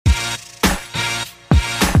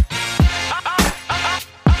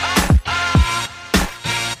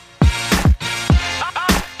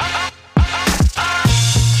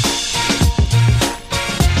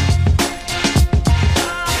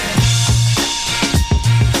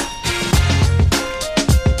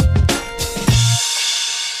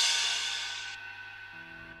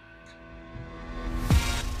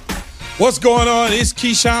What's going on? It's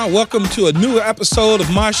Keyshawn. Welcome to a new episode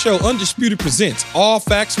of my show, Undisputed Presents All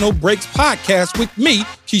Facts, No Breaks podcast with me,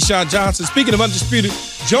 Keyshawn Johnson. Speaking of Undisputed,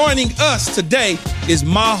 joining us today is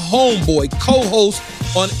my homeboy, co-host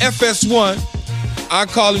on FS1. I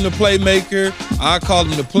call him the Playmaker.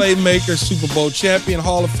 Super Bowl champion,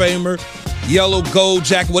 Hall of Famer, yellow, gold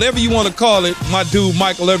jacket, whatever you want to call it. My dude,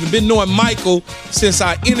 Michael Irvin. Been knowing Michael since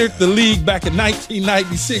I entered the league back in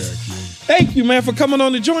 1996. Thank you, man, for coming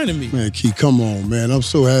on and joining me. Man, Key, come on, man. I'm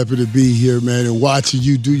so happy to be here, man, and watching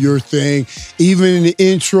you do your thing. Even in the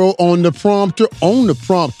intro, on the prompter.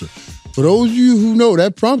 For those of you who know,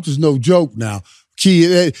 that prompter's no joke now. Key,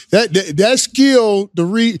 that skill to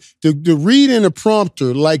read in a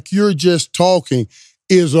prompter like you're just talking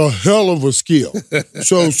is a hell of a skill.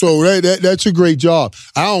 so that's a great job.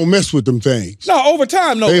 I don't mess with them things. No, over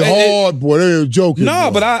time, no. They hard, boy. They're joking. No,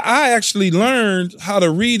 boy. but I actually learned how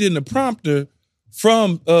to read in the prompter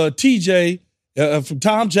from TJ, from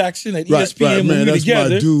Tom Jackson at ESPN when we were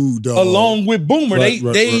together, my dude, along with Boomer.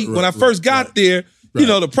 When I first got there, you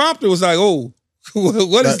know, the prompter was like, oh,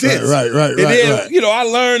 what is this? Right. You know, I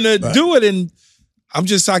learned to do it, and I'm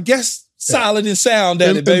just, I guess, solid and sound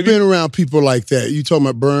at it, baby. I've been around people like that. You talking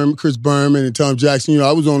about Chris Berman and Tom Jackson. You know,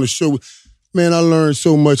 I was on the show. Man, I learned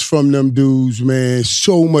so much from them dudes, man.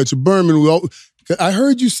 So much. Berman, I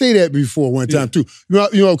heard you say that before one time, too. You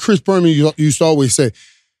know, Chris Berman used to always say,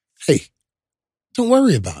 hey, don't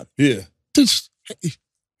worry about it. Yeah.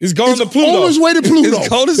 It's going to Pluto. On his way to Pluto.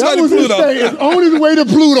 It's on his way to Pluto. It's on his way to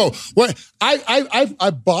Pluto. Well,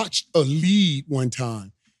 I botched a lead one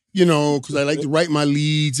time. You know, because I like to write my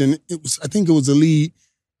leads, and I think it was a lead,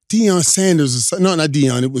 Deion Sanders, no, not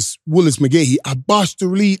Deion, it was Willis McGahee. I botched the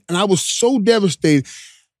lead, and I was so devastated.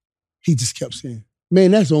 He just kept saying,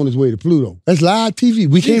 man, that's on his way to Pluto. That's live TV.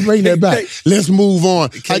 We can't bring that back. Let's move on.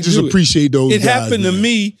 I just appreciate those guys. It happened to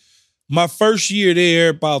me my first year there,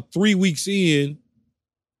 about 3 weeks in.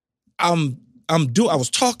 I was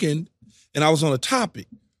talking, and I was on a topic,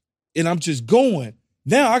 and I'm just going.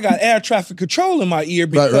 Now I got air traffic control in my ear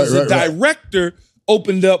because the director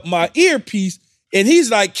opened up my earpiece, and he's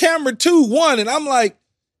like, camera 2, 1, and I'm like,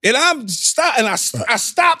 and I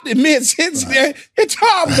stopped in mid-sentence there, and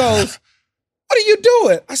Tom goes, what are you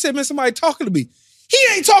doing? I said, man, somebody talking to me. He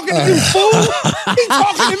ain't talking to you, fool. He's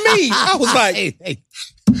talking to me. I was like,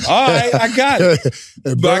 all right, I got it.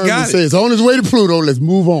 But I got it. It's on his way to Pluto. Let's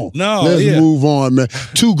move on. Let's move on, man.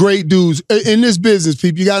 Two great dudes. In this business,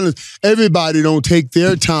 people, everybody don't take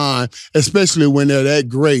their time, especially when they're that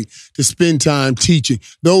great, to spend time teaching.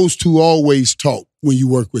 Those two always talk when you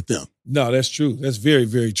work with them. No, that's true. That's very,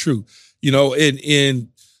 very true. You know, and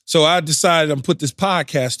so I decided I'm put this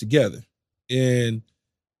podcast together. And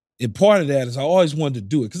part of that is I always wanted to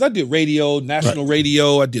do it because I did radio, national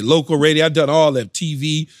radio, I did local radio, I've done all that,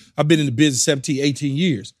 TV. I've been in the business 17, 18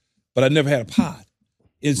 years, but I never had a pod.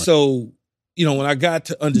 And so, you know, when I got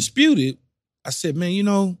to Undisputed, I said, man, you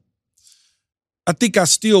know, I think I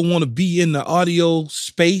still want to be in the audio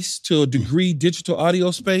space to a degree, digital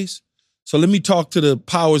audio space. So let me talk to the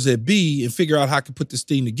powers that be and figure out how I can put this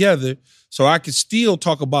thing together so I can still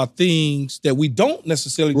talk about things that we don't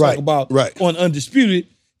necessarily talk about on Undisputed.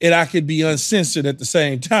 And I could be uncensored at the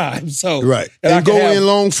same time. So and go in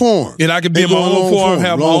long form. And I could be in my own form,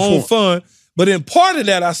 have my own fun. But in part of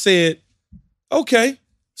that, I said, okay,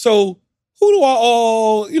 so who do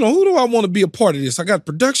I want to be a part of this? I got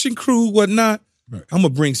production crew, whatnot. I'm gonna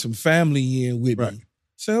bring some family in with me.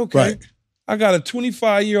 Say, okay, I got a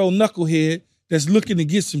 25-year-old knucklehead that's looking to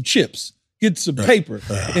get some chips, get some paper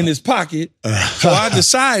in his pocket. So I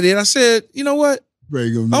decided, I said, you know what?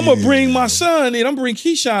 I'm going to bring my son in. I'm going to bring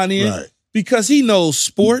Keyshawn in because he knows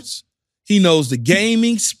sports. He knows the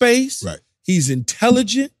gaming space. He's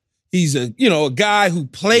intelligent. He's a guy who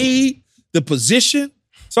played the position.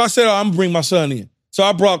 So I said, I'm going to bring my son in. So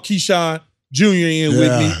I brought Keyshawn Jr. in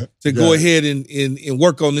with me to go ahead and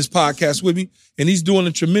work on this podcast with me. And he's doing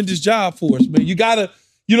a tremendous job for us, man. You got to,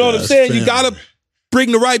 you know what I'm saying? You got to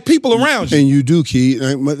bring the right people around you. And you do, Key.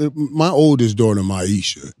 My oldest daughter,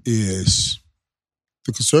 Maisha, is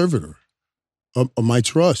the conservator of my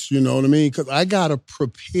trust, you know what I mean? Because I gotta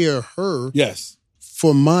prepare her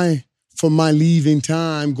for my leaving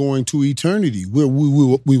time going to eternity, where we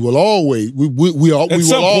will always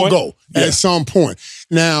all go at some point.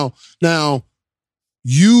 Now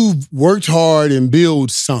you've worked hard and built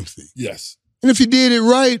something. Yes. And if you did it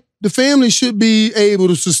right, the family should be able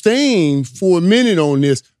to sustain for a minute on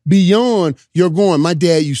this beyond your going. My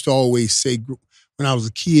dad used to always say, when I was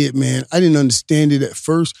a kid, man, I didn't understand it at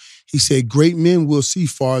first. He said, great men will see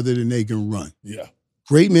farther than they can run. Yeah.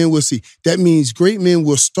 Great men will see. That means great men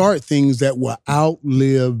will start things that will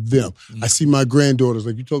outlive them. I see my granddaughters,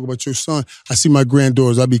 like you talk about your son, I see my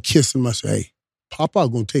granddaughters, I be kissing them, I say, hey, Papa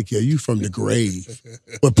gonna take care of you from the grave.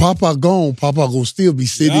 But Papa gone, Papa gonna still be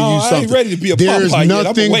sending you something. I ain't ready to be a There's Papa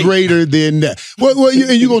nothing yet. greater than that.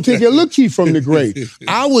 And you gonna take care of Lil Key from the grave.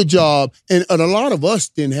 Our job, and a lot of us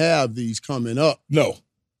didn't have these coming up. No.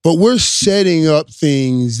 But we're setting up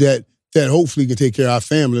things that hopefully can take care of our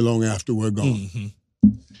family long after we're gone. Mm-hmm.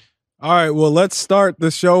 All right, well, let's start the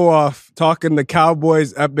show off talking the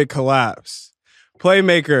Cowboys' epic collapse.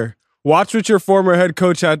 Playmaker, watch what your former head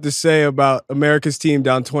coach had to say about America's team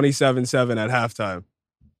down 27-7 at halftime.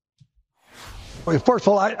 Well, first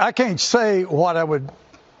of all, I can't say what I would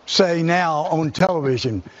say now on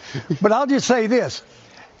television, but I'll just say this.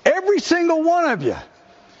 Every single one of you,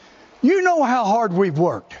 you know how hard we've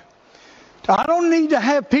worked. I don't need to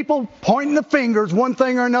have people pointing the fingers one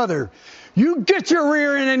thing or another. You get your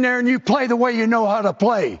rear end in there and you play the way you know how to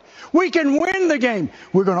play. We can win the game.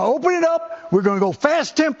 We're going to open it up. We're going to go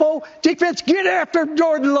fast tempo. Defense, get after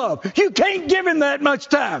Jordan Love. You can't give him that much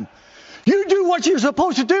time. You do what you're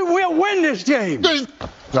supposed to do, we'll win this game.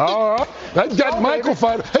 All right. That got Michael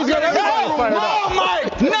fired. He's got everybody fired up. No,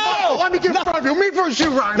 Mike, no. Let me get in front of you. Me first, you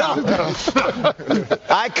right now.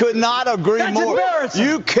 I could not agree That's more. embarrassing.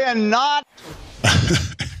 You cannot.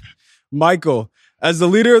 Michael, as the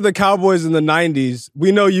leader of the Cowboys in the 90s,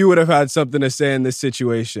 we know you would have had something to say in this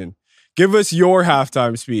situation. Give us your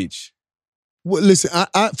halftime speech. Well, listen,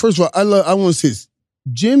 I first of all, I want to say this.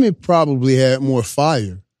 Jimmy probably had more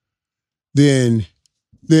fire than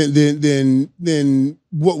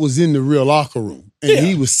what was in the real locker room. And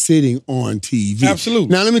he was sitting on TV. Absolutely.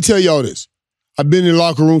 Now, let me tell y'all this. I've been in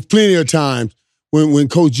locker rooms plenty of times when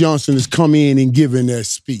Coach Johnson has come in and given that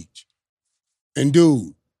speech. And,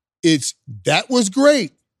 dude, that was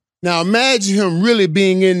great. Now, imagine him really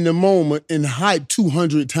being in the moment and hyped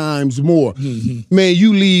 200 times more. Mm-hmm. Man,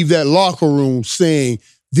 you leave that locker room saying,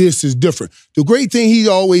 this is different. The great thing he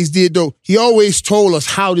always did, though, he always told us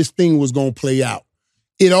how this thing was going to play out.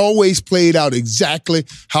 It always played out exactly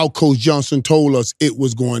how Coach Johnson told us it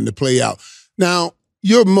was going to play out. Now,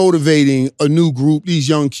 you're motivating a new group. These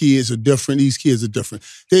young kids are different. These kids are different.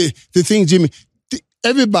 The thing, Jimmy,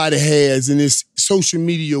 everybody has in this social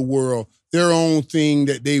media world their own thing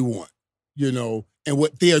that they want, and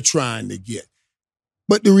what they're trying to get.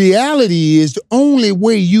 But the reality is the only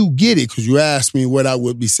way you get it, because you asked me what I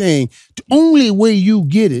would be saying, the only way you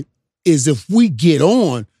get it is if we get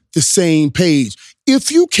on the same page.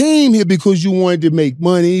 If you came here because you wanted to make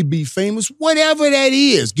money, be famous, whatever that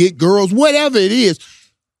is, get girls, whatever it is,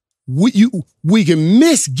 we can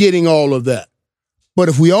miss getting all of that. But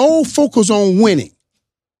if we all focus on winning,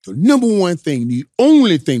 the number one thing, the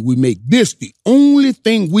only thing we make this, the only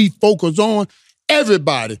thing we focus on,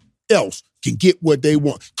 everybody else can get what they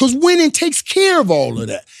want. Because winning takes care of all of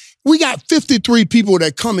that. We got 53 people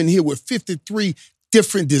that come in here with 53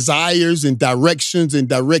 different desires and directions and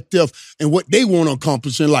directives and what they want to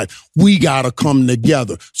accomplish in life. We got to come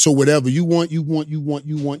together. So whatever you want,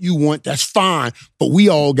 that's fine. But we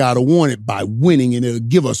all got to want it by winning, and it'll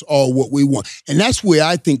give us all what we want. And that's where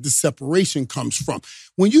I think the separation comes from.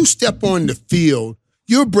 When you step on the field,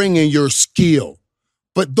 you're bringing your skill.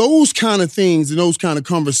 But those kind of things and those kind of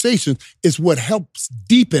conversations is what helps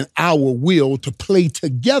deepen our will to play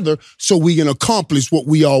together so we can accomplish what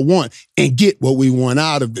we all want and get what we want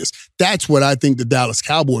out of this. That's what I think the Dallas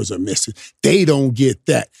Cowboys are missing. They don't get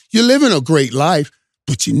that. You're living a great life,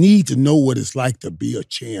 but you need to know what it's like to be a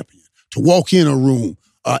champion, to walk in a room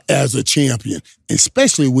as a champion,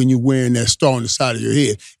 especially when you're wearing that star on the side of your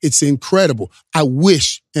head. It's incredible. I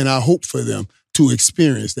wish and I hope for them to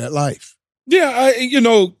experience that life. Yeah,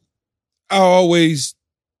 I always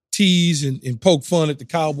tease and poke fun at the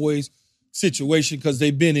Cowboys situation because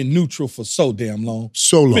they've been in neutral for so damn long.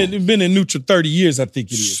 So long. Been in neutral 30 years, I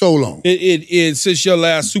think it is. So long. It since your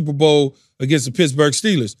last Super Bowl against the Pittsburgh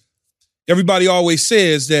Steelers. Everybody always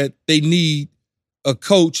says that they need a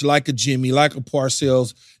coach like a Jimmy, like a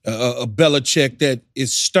Parcells, a Belichick that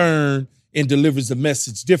is stern and delivers the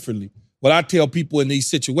message differently. What I tell people in these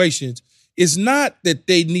situations, it's not that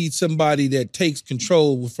they need somebody that takes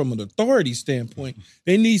control from an authority standpoint.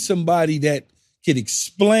 They need somebody that can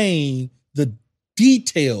explain the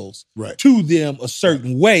details to them a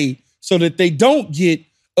certain way so that they don't get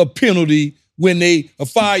a penalty a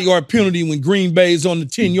 5-yard penalty when Green Bay is on the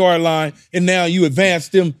 10-yard line and now you advance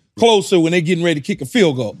them closer when they're getting ready to kick a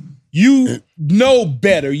field goal. You know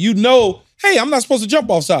better. You know, hey, I'm not supposed to jump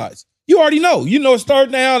off sides. You already know. You know it's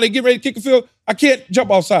third down. They get ready to kick a field. I can't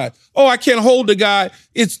jump offside. Oh, I can't hold the guy.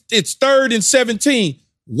 It's 3rd and 17.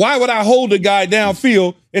 Why would I hold the guy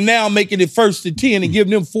downfield and now making it 1st and 10 and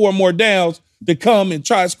giving them 4 more downs to come and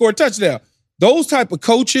try to score a touchdown? Those type of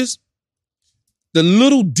coaches, the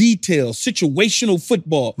little details, situational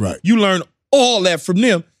football, you learn all that from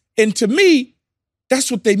them. And to me, that's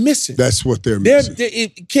what they're missing. That's what they're missing.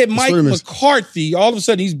 Mike McCarthy, all of a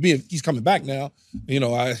sudden he's coming back now. You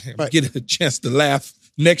know, I get a chance to laugh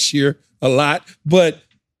next year a lot. But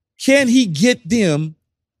can he get them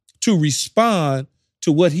to respond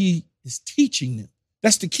to what he is teaching them?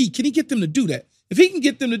 That's the key. Can he get them to do that? If he can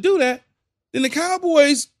get them to do that, then the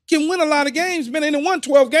Cowboys can win a lot of games. Man, they done won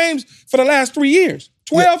 12 games for the last 3 years.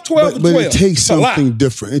 12, and 12. But it takes something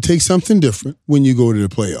different. It takes something different when you go to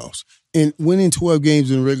the playoffs. And winning 12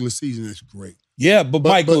 games in the regular season, that's great. Yeah, but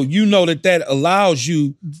Michael, you know that allows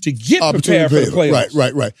you to get prepared for the playoffs.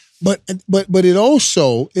 Right. But it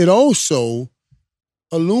also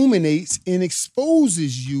illuminates and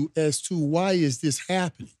exposes you as to why is this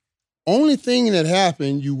happening. Only thing that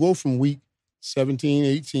happened, you go from week 17,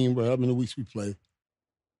 18, how many weeks we play.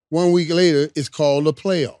 1 week later, it's called a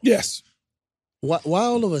playoff. Yes. Why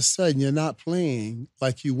all of a sudden you're not playing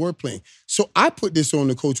like you were playing? So I put this on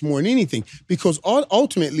the coach more than anything because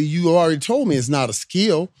ultimately you already told me it's not a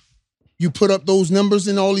skill. You put up those numbers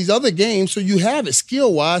in all these other games, so you have it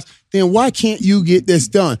skill-wise. Then why can't you get this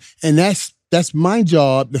done? And that's my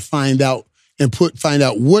job to find out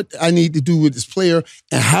what I need to do with this player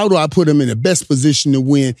and how do I put him in the best position to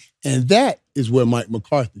win. And that is where Mike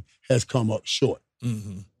McCarthy has come up short.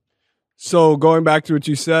 Mm-hmm. So going back to what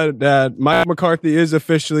you said, that Mike McCarthy is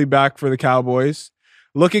officially back for the Cowboys.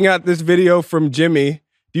 Looking at this video from Jimmy,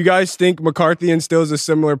 do you guys think McCarthy instills a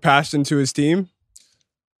similar passion to his team?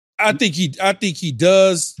 I think he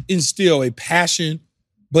does instill a passion,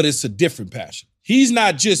 but it's a different passion. He's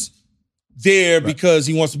not just there because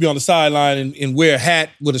he wants to be on the sideline and wear a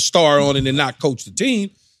hat with a star on it and not coach the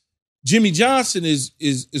team. Jimmy Johnson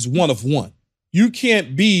is one of one. You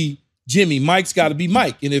can't be Jimmy. Mike's got to be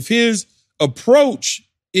Mike. And if his approach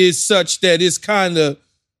is such that it's kind of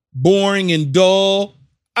boring and dull,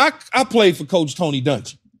 I played for Coach Tony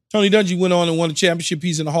Dungy. Tony Dungy went on and won a championship.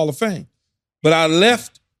 He's in the Hall of Fame. But I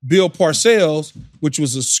left Bill Parcells, which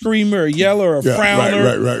was a screamer, a yeller, a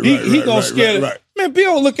frowner. He gonna scare man.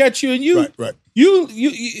 Bill will look at you and you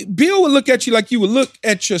Bill would look at you like you would look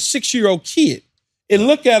at your 6-year-old kid and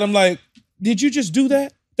look at him like, did you just do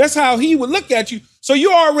that? That's how he would look at you. So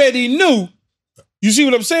you already knew. You see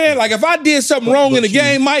what I'm saying? Like if I did something wrong in the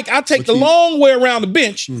game, Mike, I take the long way around the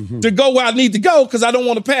bench to go where I need to go because I don't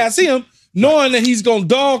want to pass him, knowing that he's going to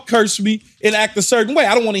dog curse me and act a certain way.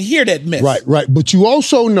 I don't want to hear that mess. Right. But you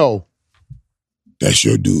also know that's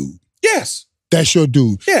your dude. Yes. That's your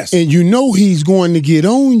dude. Yes. And you know he's going to get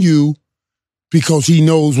on you because he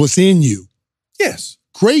knows what's in you. Yes.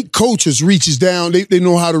 Great coaches reaches down. They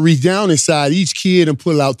know how to reach down inside each kid and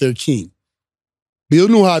pull out their king. Bill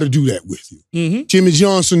knew how to do that with you. Mm-hmm. Jimmy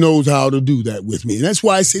Johnson knows how to do that with me. And that's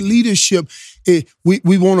why I say leadership,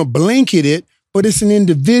 we want to blanket it, but it's an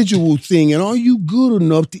individual thing. And are you good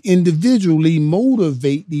enough to individually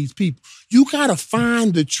motivate these people? You got to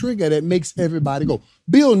find the trigger that makes everybody go.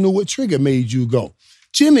 Bill knew what trigger made you go.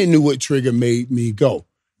 Jimmy knew what trigger made me go.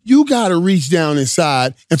 You got to reach down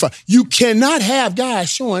inside and find. You cannot have guys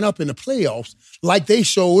showing up in the playoffs like they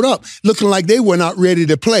showed up, looking like they were not ready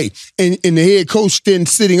to play. And the head coach then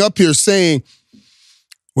sitting up here saying,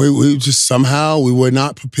 we just somehow we were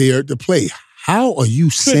not prepared to play. How are you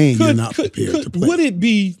saying you're not prepared to play? Would it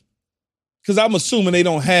be, because I'm assuming they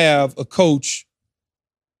don't have a coach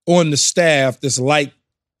on the staff that's like,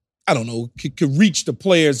 I don't know, could reach the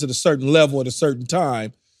players at a certain level at a certain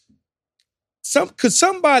time. Could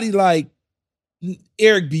somebody like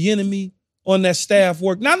Eric Bieniemy on that staff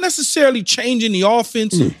work? Not necessarily changing the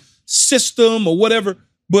offensive system or whatever,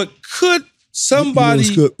 but could somebody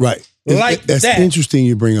right. That's interesting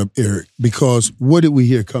you bring up Eric, because what did we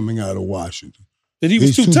hear coming out of Washington? That he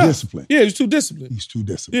was too tough. Disciplined. Yeah, he was too disciplined. He's too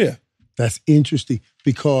disciplined. Yeah. That's interesting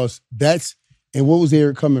because and what was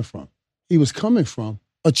Eric coming from? He was coming from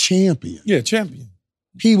a champion. Yeah, champion.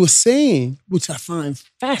 He was saying, which I find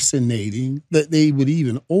fascinating, that they would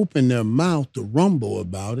even open their mouth to rumble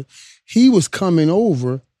about it. He was coming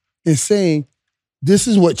over and saying, this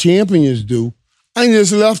is what champions do. I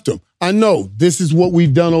just left them. I know this is what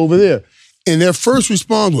we've done over there. And their first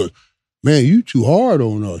response was, man, you too hard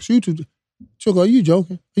on us. Chuck, are you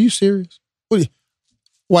joking? Are you serious?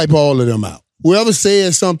 Wipe all of them out. Whoever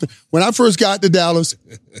says something. When I first got to Dallas,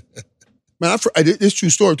 man, it's true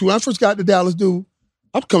story too. When I first got to Dallas, dude,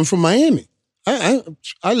 I'm coming from Miami.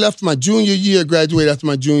 I left my junior year, graduated after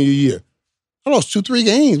my junior year. I lost 2-3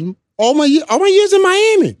 games. All my years in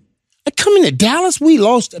Miami. I coming to Dallas? We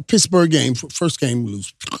lost the Pittsburgh game. First game, we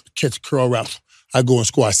lose. Catch a curl route. I go and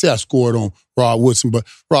score. I say I scored on Rod Woodson, but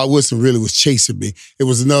Rod Woodson really was chasing me. It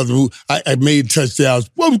was another move. I made touchdowns.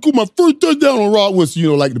 Well, my first touchdown on Rod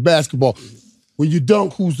Woodson, like the basketball. When you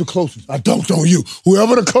dunk, who's the closest? I dunked on you.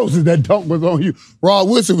 Whoever the closest, that dunk was on you. Rod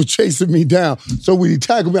Woodson was chasing me down. So when he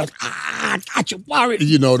tackled me, I was I got you worried.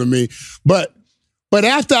 You know what I mean? But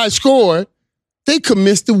after I scored, they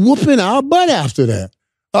commenced to whooping our butt after that.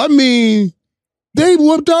 I mean, they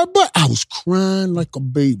whooped our butt. I was crying like a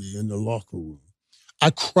baby in the locker room. I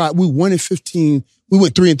cried. We won at 15. We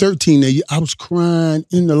went 3-13 that year. I was crying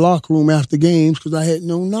in the locker room after games because I had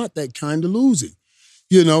known not that kind of losing,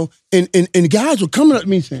 And guys were coming up to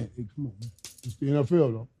me saying, "Hey, come on, man. It's the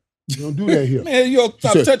NFL, though. You don't do that here." Man, you don't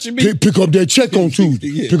stop touching me. Pick up that check on Tuesday.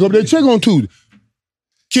 Yeah. Pick up that check on Tuesday.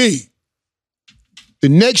 Key. The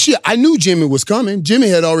next year, I knew Jimmy was coming. Jimmy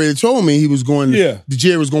had already told me he was going. Yeah.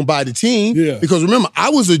 Jerry was going to buy the team. Yeah. Because remember, I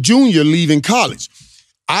was a junior leaving college.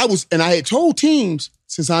 I had told teams,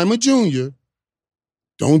 since I'm a junior,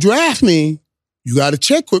 don't draft me. You got to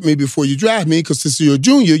check with me before you draft me because since you're a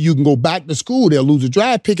junior, you can go back to school. They'll lose a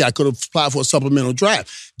draft pick. I could have applied for a supplemental draft.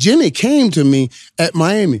 Jimmy came to me at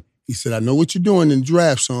Miami. He said, I know what you're doing in the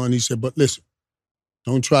draft, son. He said, but listen,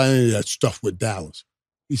 don't try any of that stuff with Dallas.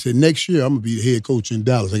 He said, next year, I'm going to be the head coach in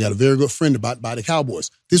Dallas. I got a very good friend by the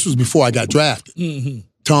Cowboys. This was before I got drafted. Mm-hmm.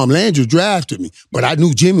 Tom Landry drafted me, but I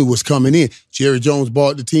knew Jimmy was coming in. Jerry Jones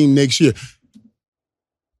bought the team next year.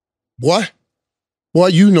 Boy,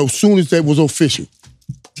 soon as that was official.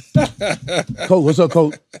 Coach, what's up,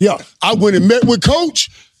 Coach? Yeah, I went and met with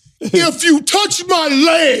Coach. If you touch my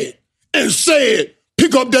leg and said,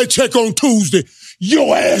 pick up that check on Tuesday,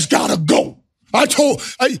 your ass gotta go.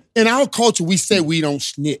 In our culture, we say we don't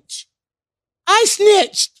snitch. I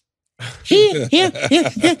snitched. Here.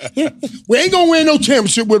 We ain't gonna win no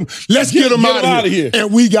championship with him. Let's get him out of here.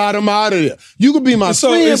 And we got him out of there. You can be my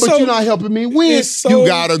friend, but you're not helping me win. You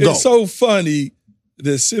gotta go. It's so funny,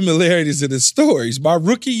 the similarities of the stories. My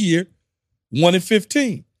rookie year,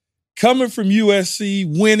 1-15. Coming from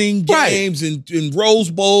USC, winning games and Rose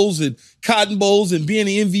Bowls and Cotton Bowls and being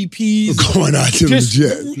the MVPs. Going out to the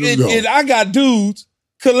Jets. And I got dudes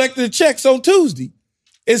collecting the checks on Tuesday.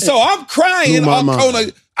 And so I'm crying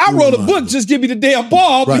I wrote a book, just give me the damn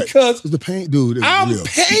ball because the paint, dude, I'm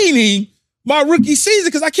painting my rookie season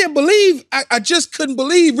because I can't believe, I just couldn't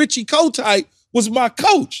believe Richie Kotite was my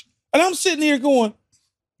coach. And I'm sitting here going,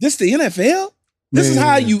 this the NFL? This is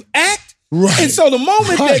how you act? Right. And so the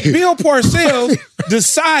moment that Bill Parcells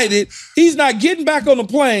decided he's not getting back on the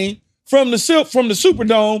plane from the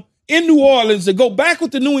Superdome in New Orleans to go back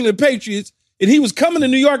with the New England Patriots, and he was coming to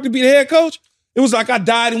New York to be the head coach, it was like I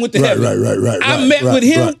died and went to heaven. I met with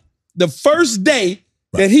him the first day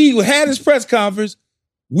that he had his press conference.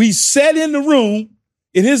 We sat in the room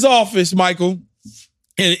in his office, Michael,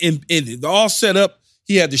 and all set up.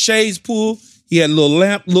 He had the shades pulled. He had a little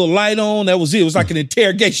lamp, little light on. That was it. It was like an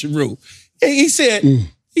interrogation room. And he said,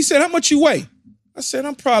 how much you weigh? I said,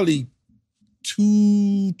 I'm probably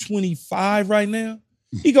 225 right now.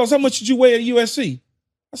 He goes, how much did you weigh at USC?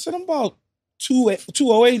 I said, I'm about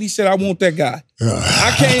 208. He said, I want that guy.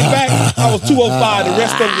 I came back, I was 205. The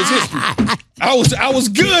rest of it was history. I was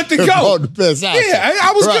good to go.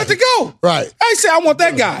 I was good to go. Right. I said, I want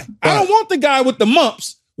that guy. I don't want the guy with the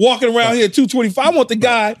mumps walking around here at 225. I want the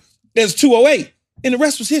guy that's 208. And the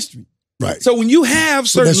rest was history. Right. So when you have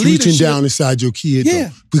certain that's leadership, reaching down inside your kid, though,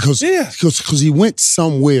 because he went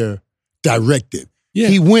somewhere directed. Yeah.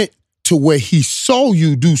 He went to where he saw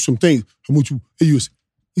you do some things. He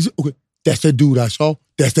said, okay, that's that dude I saw.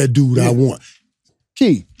 That's that dude I want.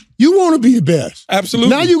 Key, you want to be the best.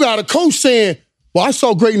 Absolutely. Now you got a coach saying, well, I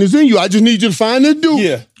saw greatness in you. I just need you to find that dude.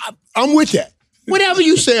 Yeah. I'm with that. Whatever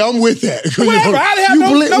you say, I'm with that. Whatever, I have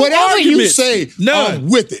no whatever arguments. you say, I'm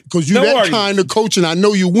with it. Because you're that kind of coach, and I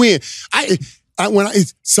know you win.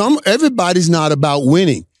 Everybody's not about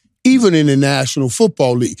winning, even in the National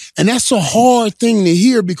Football League. And that's a hard thing to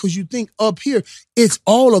hear because you think up here, it's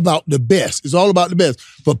all about the best. It's all about the best.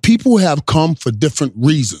 But people have come for different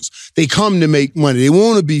reasons. They come to make money. They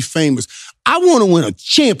want to be famous. I want to win a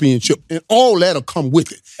championship, and all that'll come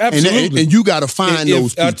with it. Absolutely. And you got to find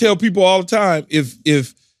those people. I tell people all the time,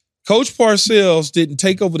 if Coach Parcells didn't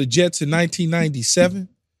take over the Jets in 1997,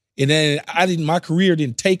 and then my career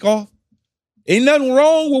didn't take off, ain't nothing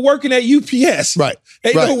wrong with working at UPS. Right.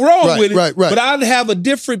 Ain't nothing wrong with it. Right. But I'd have a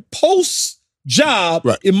different post job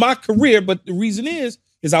in my career. But the reason is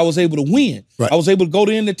I was able to win. Right. I was able to go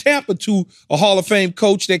into Tampa to a Hall of Fame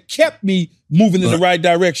coach that kept me moving in the right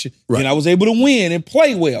direction. Right. And I was able to win and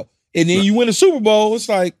play well. And then you win a Super Bowl, it's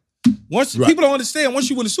like, People don't understand, once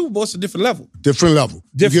you win the Super Bowl, it's a different level. Different level.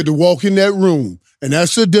 You get to walk in that room, and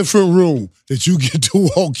that's a different room that you get to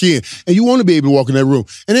walk in. And you want to be able to walk in that room.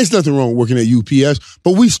 And there's nothing wrong with working at UPS,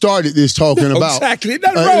 but we started this talking about. Exactly.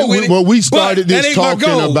 Nothing wrong with it. Well, we started this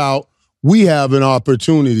talking about we have an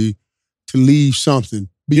opportunity to leave something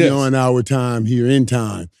beyond our time here in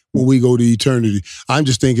time when we go to eternity. I'm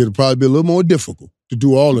just thinking it'll probably be a little more difficult to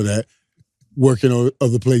do all of that working on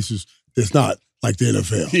other places that's not like the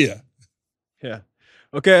NFL. Yeah.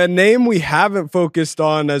 Okay, a name we haven't focused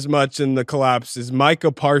on as much in the collapse is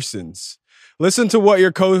Micah Parsons. Listen to what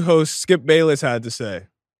your co-host Skip Bayless had to say.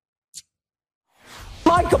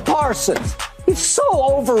 Micah Parsons, he's so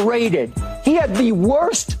overrated. He had the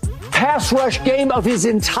worst pass rush game of his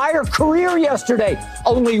entire career yesterday.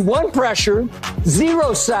 Only 1 pressure,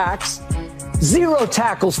 0 sacks, 0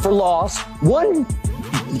 tackles for loss, 1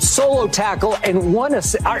 solo tackle, and 1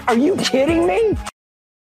 assist. Are you kidding me?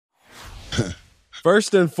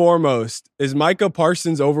 First and foremost, is Micah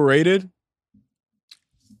Parsons overrated?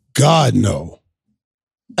 God, no.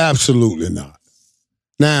 Absolutely not.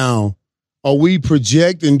 Now, are we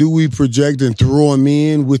projecting? Do we project and throw them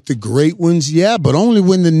in with the great ones? Yeah, but only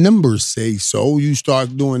when the numbers say so. You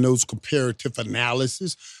start doing those comparative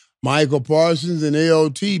analysis. Michael Parsons and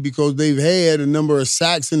ALT, because they've had a number of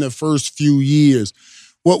sacks in the first few years.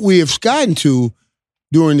 What we have gotten to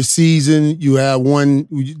during the season, you have one.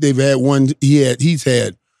 They've had one. He's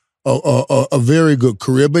had a very good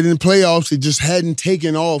career, but in the playoffs, it just hadn't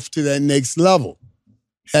taken off to that next level.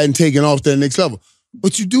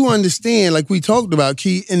 But you do understand, like we talked about,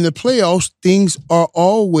 Key, in the playoffs, things are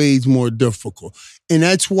always more difficult. And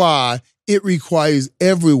that's why it requires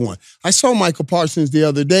everyone. I saw Michael Parsons the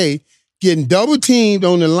other day getting double-teamed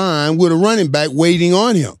on the line with a running back waiting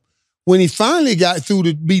on him. When he finally got through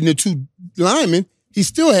to beating the 2 linemen, he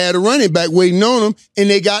still had a running back waiting on him, and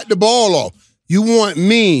they got the ball off. You want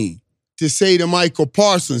me to say to Michael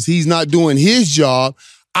Parsons he's not doing his job,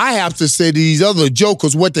 I have to say to these other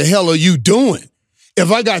jokers, what the hell are you doing? If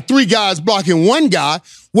I got 3 guys blocking 1 guy,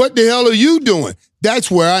 what the hell are you doing? That's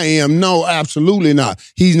where I am. No, absolutely not.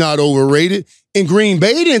 He's not overrated. And Green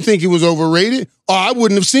Bay didn't think he was overrated, or I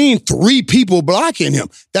wouldn't have seen 3 people blocking him.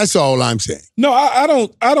 That's all I'm saying. No, I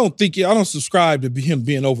don't subscribe to him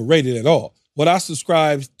being overrated at all. What I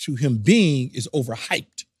subscribe to him being is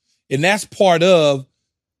overhyped. And that's part of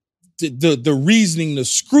the reasoning, the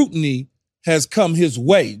scrutiny has come his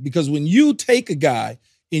way. Because when you take a guy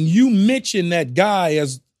and you mention that guy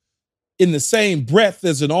as in the same breath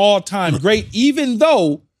as an all-time great, even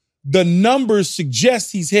though the numbers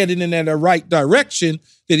suggest he's headed in that right direction,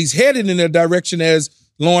 that he's headed in that direction as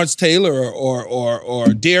Lawrence Taylor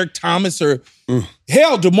or Derek Thomas or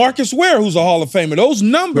hell, DeMarcus Ware, who's a Hall of Famer. Those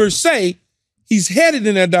numbers say he's headed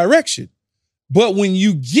in that direction. But when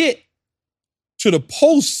you get to the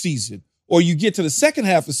postseason or you get to the second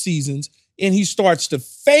half of seasons and he starts to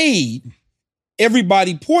fade,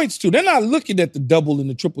 everybody points to. They're not looking at the double and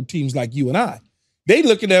the triple teams like you and I. They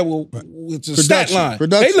looking at it's a stat line.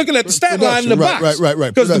 They looking at the stat line in the box.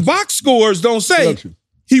 Right. Because the box scores don't say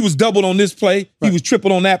he was doubled on this play, he was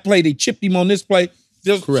tripled on that play, they chipped him on this play.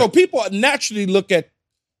 So people naturally look at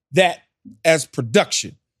that as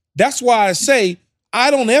production. That's why I say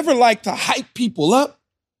I don't ever like to hype people up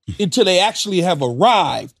until they actually have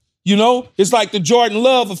arrived. You know, it's like the Jordan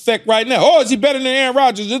Love effect right now. Oh, is he better than Aaron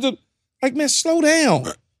Rodgers? Like, man, slow down.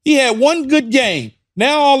 He had 1 good game.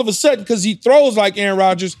 Now, all of a sudden, because he throws like Aaron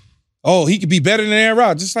Rodgers, oh, he could be better than Aaron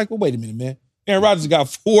Rodgers. It's like, well, wait a minute, man. Aaron Rodgers got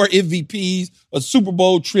 4 MVPs, a Super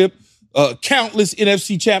Bowl trip, countless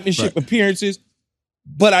NFC Championship appearances.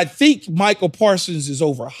 But I think Michael Parsons is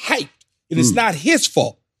overhyped. And it's not his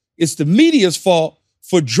fault. It's the media's fault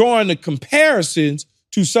for drawing the comparisons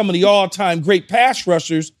to some of the all-time great pass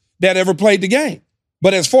rushers that ever played the game.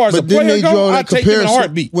 But as far as a player goes, I take him in a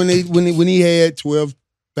heartbeat. When he had 12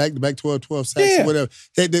 back-to-back 12 sacks or whatever,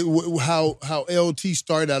 how LT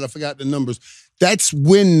started out, I forgot the numbers. That's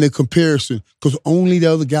when the comparison, because only the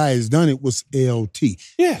other guy has done it was LT.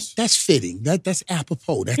 Yes. That's fitting. That's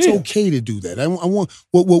apropos. That's okay to do that. I want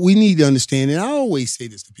what we need to understand, and I always say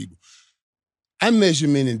this to people, I measure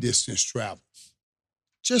men in distance travel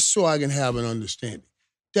just so I can have an understanding.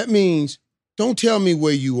 That means don't tell me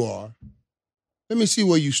where you are. Let me see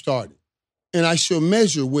where you started. And I shall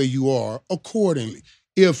measure where you are accordingly.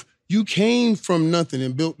 If you came from nothing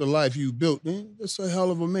and built the life you built, then that's a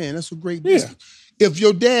hell of a man. That's a great business. If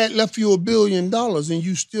your dad left you $1 billion and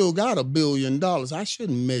you still got $1 billion, I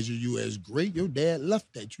shouldn't measure you as great. Your dad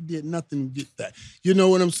left that. You did nothing to get that. You know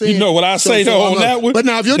what I'm saying? You know what I say though on that one? But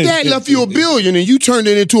now if your dad left you $1 billion and you turned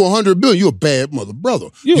it into $100 billion, you're a bad mother brother.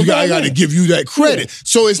 You got to give you that credit. Yeah.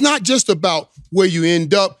 So it's not just about where you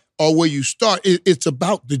end up or where you start. It's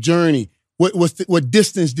about the journey. What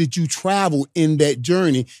distance did you travel in that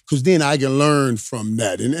journey? Because then I can learn from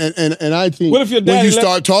that. And I think what if your when you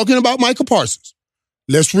start talking about Michael Parsons,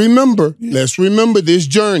 let's remember this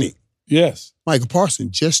journey. Yes. Michael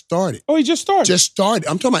Parsons just started. Oh, he just started. Just started.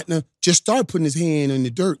 I'm talking about now, just started putting his hand in the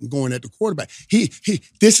dirt and going at the quarterback.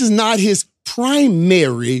 This is not his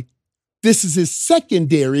primary. This is his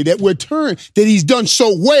secondary that he's done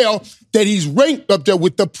so well that he's ranked up there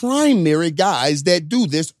with the primary guys that do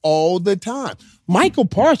this all the time. Michael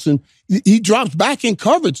Parsons, he drops back in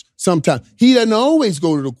coverage sometimes. He doesn't always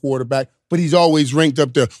go to the quarterback, but he's always ranked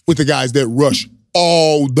up there with the guys that rush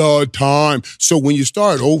all the time. So when you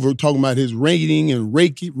start over talking about his ratings and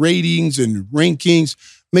rankings,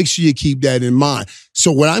 make sure you keep that in mind.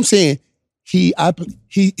 So what I'm saying, he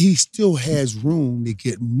still has room to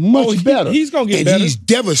get much better. He's going to get better. And he's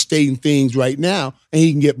devastating things right now, and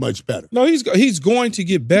he can get much better. No, he's going to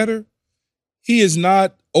get better. He is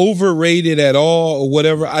not overrated at all or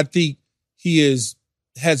whatever. I think he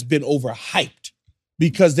has been overhyped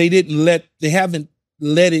because they haven't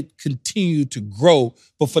let it continue to grow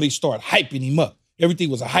before they start hyping him up. Everything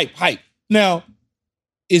was a hype. Now,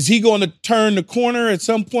 is he going to turn the corner at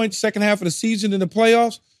some point, second half of the season in the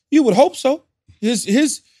playoffs? You would hope so.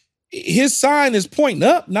 His sign is pointing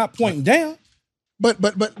up, not pointing down. But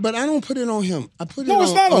I don't put it on him. I put it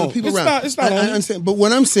on the people around. It's not on him. Understand, but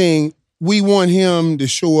what I'm saying, we want him to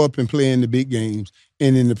show up and play in the big games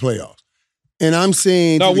and in the playoffs. And I'm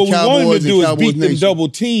saying what we want him to do is beat them double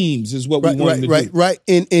teams is what we want him to do. Right.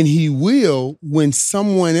 And he will when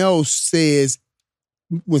someone else steps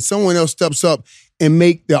up and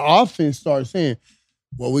make the offense start saying,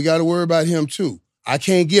 well, we got to worry about him too. I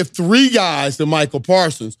can't give 3 guys to Michael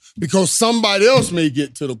Parsons because somebody else may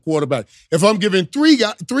get to the quarterback. If I'm giving 3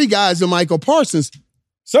 guys to Michael Parsons,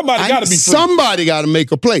 somebody got to be free. Somebody got to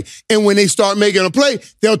make a play. And when they start making a play,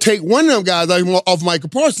 they'll take one of them guys off Michael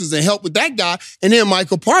Parsons and help with that guy, and then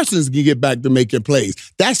Michael Parsons can get back to making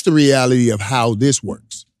plays. That's the reality of how this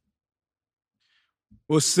works.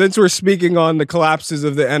 Well, since we're speaking on the collapses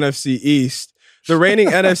of the NFC East, the reigning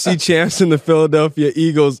NFC champs and the Philadelphia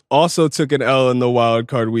Eagles also took an L in the wild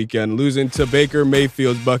card weekend, losing to Baker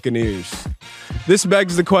Mayfield's Buccaneers. This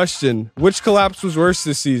begs the question, which collapse was worse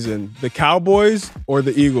this season, the Cowboys or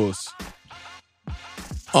the Eagles?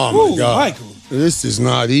 Oh, my God. Michael. This is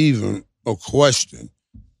not even a question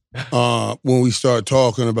when we start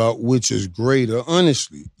talking about which is greater.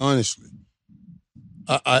 Honestly,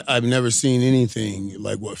 I've never seen anything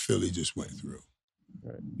like what Philly just went through.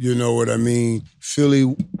 Right. You know what I mean?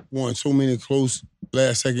 Philly won so many close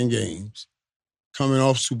last-second games. Coming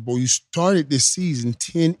off Super Bowl, you started this season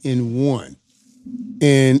 10-1.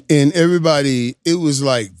 And everybody, it was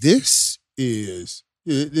like, this is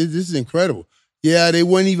incredible. Yeah, they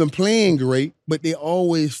weren't even playing great, but they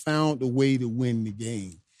always found a way to win the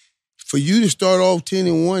game. For you to start off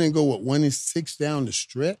 10-1 and go, 1-6 down the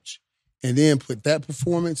stretch, and then put that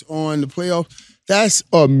performance on the playoffs, that's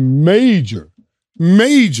a major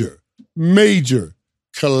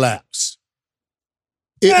collapse.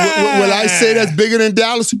 Will I say that's bigger than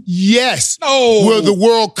Dallas? Yes. No. Will the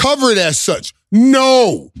world cover it as such?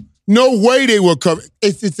 No. No way they will cover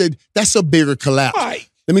it. That's a bigger collapse. Right.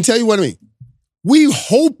 Let me tell you what I mean. We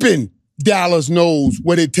hoping Dallas knows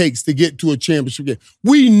what it takes to get to a championship game.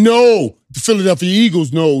 We know the Philadelphia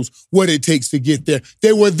Eagles knows what it takes to get there.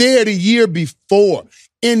 They were there the year before,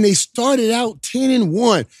 and they started out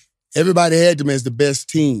 10-1. Everybody had them as the best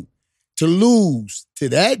team. To lose to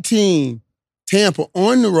that team, Tampa,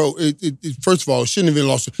 on the road, first of all, it shouldn't have been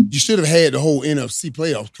lost. You should have had the whole NFC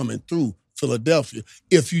playoffs coming through Philadelphia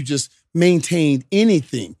if you just maintained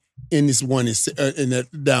anything in this one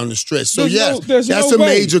down the stretch. So, that's a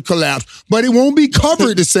major collapse. But it won't be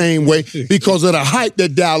covered the same way because of the hype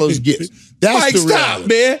that Dallas gets. That's Mike, the reality. stop,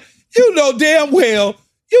 man. You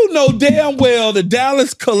know damn well the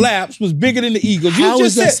Dallas collapse was bigger than the Eagles. How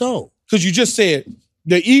is that so? Because you just said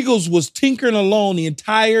the Eagles was tinkering along the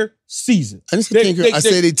entire season. I didn't say tinker. I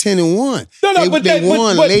said they 10-1. No, they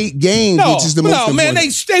won late games, which is the most important. No, man,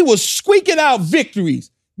 they was squeaking out victories.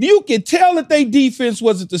 You can tell that their defense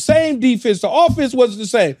wasn't the same defense. The offense wasn't the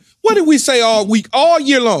same. What did we say all week, all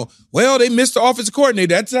year long? Well, they missed the offensive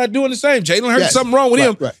coordinator. That's not doing the same. Jalen Hurts, something wrong with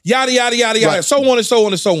him. Right. Yada, yada, yada, yada. So on and so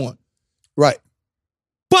on and so on. Right.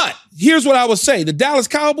 But here's what I would say. The Dallas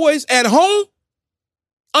Cowboys at home,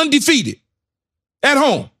 undefeated at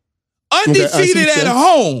home. Undefeated at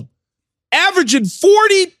home, averaging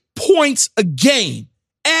 40 points a game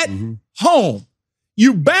at home.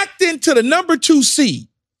 You backed into the number 2 seed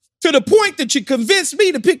to the point that you convinced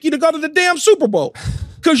me to pick you to go to the damn Super Bowl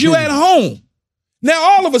because you at home. Now,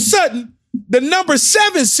 all of a sudden, the number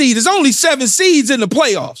 7 seed is only 7 seeds in the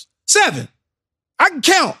playoffs. 7. I can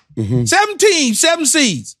count. 7 teams, 7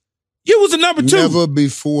 seeds. You was the number 2. Never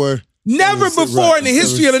before in the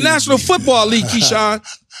history of the National Football League, Keyshawn,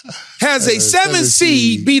 has a 7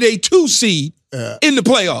 seed beat a 2 seed in the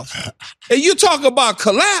playoffs. And you talk about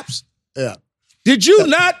collapse. Yeah. Did you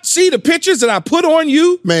not see the pictures that I put on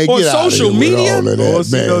you on social media? We'll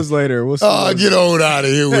see those later. Get on out of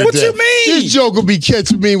here with what that. You mean? This joke will be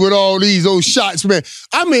catching me with all these old shots, man.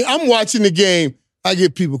 I mean, I'm watching the game. I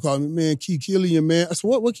get people calling me, man, Key Killian, man. I said,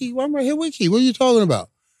 what Key? Well, I'm right here with Key. What are you talking about?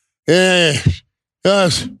 Yeah.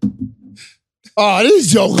 This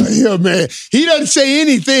joker here, man. He doesn't say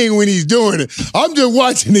anything when he's doing it. I'm just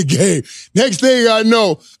watching the game. Next thing I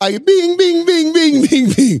know, I get bing, bing, bing, bing,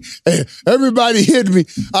 bing, bing. And everybody hit me.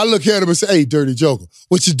 I look at him and say, hey, dirty joker,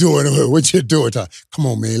 what you doing over here? What you doing? Come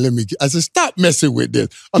on, man, I said, stop messing with this.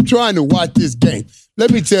 I'm trying to watch this game.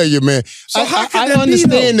 Let me tell you, man. So I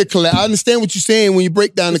understand the collapse. I understand what you're saying when you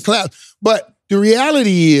break down the collapse. But the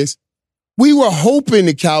reality is, we were hoping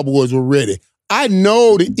the Cowboys were ready. I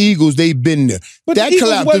know the Eagles, they've been there. But that the Eagles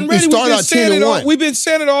collapse, wasn't ready. It started out 10-1. We've been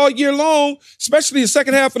saying it all year long, especially the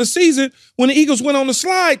second half of the season, when the Eagles went on the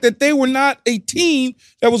slide, that they were not a team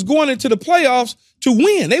that was going into the playoffs to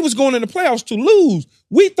win. They was going into the playoffs to lose.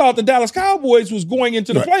 We thought the Dallas Cowboys was going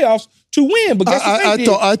into the playoffs to win, but guess what they did?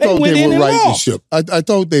 I thought they would right lost. the ship. I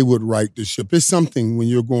thought they would right the ship. It's something when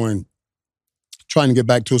you're trying to get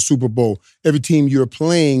back to a Super Bowl. Every team you're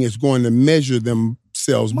playing is going to measure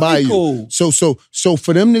themselves by you. So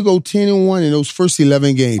for them to go 10-1 in those first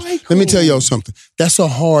 11 games, let me tell y'all something. That's a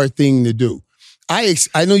hard thing to do. I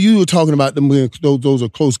know you were talking about them. Those are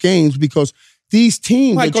close games because these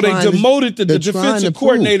teams. Michael, they demoted the defensive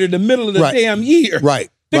coordinator in the middle of the damn year. Right.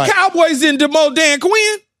 The Cowboys didn't demote Dan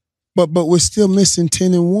Quinn. But we're still missing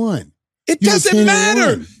 10-1. It doesn't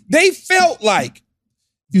matter. They felt like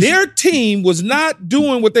their team was not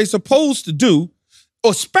doing what they're supposed to do,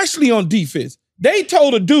 especially on defense. They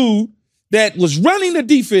told a dude that was running the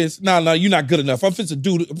defense, no, you're not good enough. I'm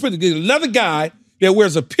finna get another guy that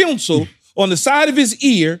wears a pencil on the side of his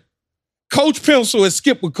ear. Coach Pencil, as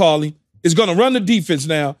Skip would call him, is going to run the defense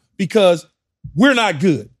now because we're not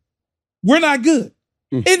good. We're not good.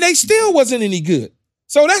 And they still wasn't any good.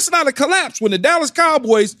 So that's not a collapse. When the Dallas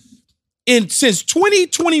Cowboys, since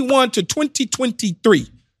 2021 to 2023,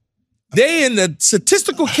 they in the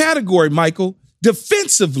statistical category, Michael,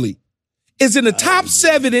 defensively, is in the top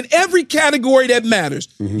 7 in every category that matters.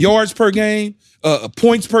 Yards per game,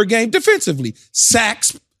 points per game, defensively.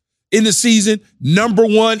 Sacks in the season, number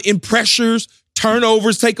 1 in pressures,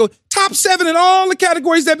 turnovers, top 7 in all the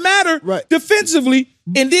categories that matter defensively.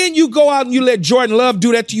 And then you go out and you let Jordan Love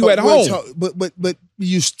do that to you at home. But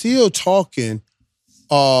you're still talking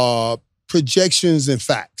projections and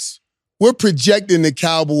facts. We're projecting the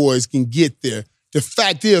Cowboys can get there. The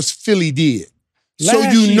fact is, Philly did. So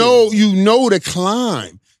you know the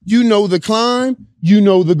climb. You know the climb, you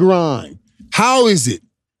know the grind. How is it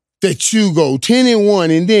that you go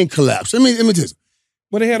 10-1 and then collapse? Let me tell you.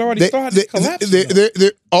 Well, they had already started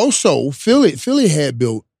collapsing. Also, Philly had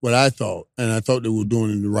built what I thought, and I thought they were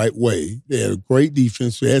doing it the right way. They had a great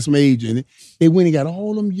defense. They had some age in it. They went and got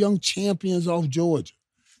all them young champions off Georgia.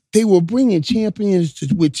 They were bringing champions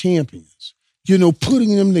with champions.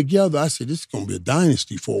 Putting them together. I said, this is going to be a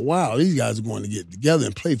dynasty for a while. These guys are going to get together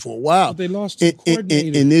and play for a while. But they lost two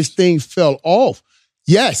coordinators. And this thing fell off.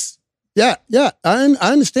 Yes. Yeah. I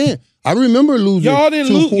understand. I remember losing. Y'all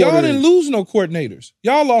didn't lose no coordinators.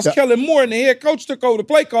 Y'all lost Kellen Moore, and the head coach took over the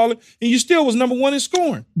play calling, and you still was number 1 in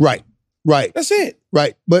scoring. Right. That's it.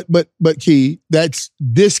 Right. But Key, that's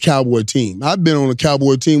this Cowboy team. I've been on a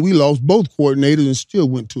Cowboy team. We lost both coordinators and still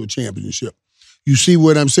went to a championship. You see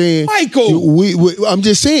what I'm saying? Michael. I'm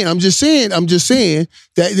just saying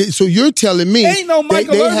that. So you're telling me ain't no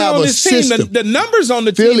Michael they Irvin have on a this team. system. The numbers on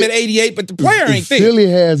the team at 88, but the player ain't there. Philly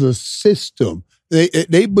has a system.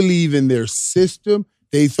 They believe in their system.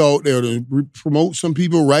 They thought they would promote some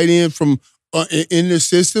people right in from in the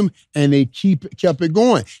system, and they kept it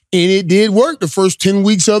going. And it did work the first 10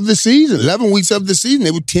 weeks of the season, 11 weeks of the season.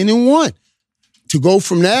 They were 10-1. To go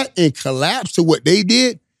from that and collapse to what they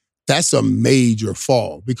did, that's a major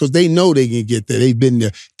fall because they know they can get there. They've been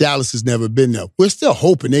there. Dallas has never been there. We're still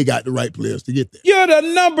hoping they got the right players to get there. You're the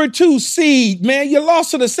number 2 seed, man. You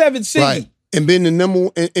lost to the 7th seed. and been the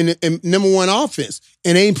number one offense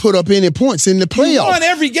and ain't put up any points in the playoffs. You won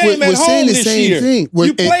every game at home this year. You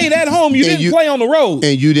played at home. You didn't play on the road.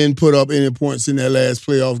 And you didn't put up any points in that last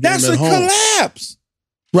playoff game at home. That's a collapse.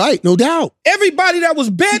 Right, no doubt. Everybody that was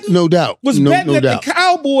betting no doubt. was betting that the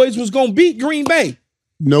Cowboys was going to beat Green Bay.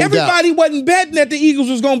 Everybody wasn't betting that the Eagles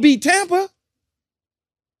was going to beat Tampa.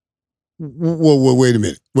 Whoa, wait a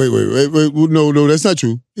minute. Wait. No, that's not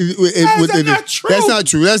true.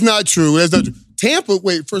 That's not true. Tampa,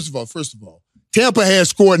 first of all, Tampa had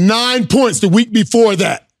scored 9 points the week before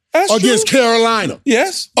that against Carolina.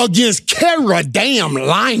 Yes. Against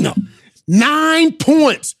Carolina. 9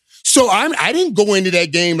 points. So I didn't go into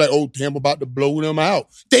that game like, Tampa about to blow them out.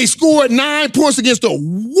 They scored 9 points against the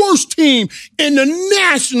worst team in the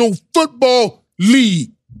National Football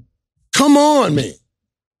League. Come on, man.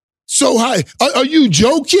 So are you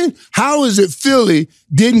joking? How is it Philly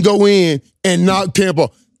didn't go in and knock Tampa?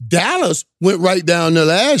 Dallas went right down there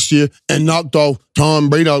last year and knocked off Tom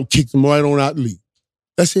Brady out, kicked him right on out the league.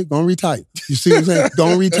 That's it. Gonna retire. You see what I'm saying?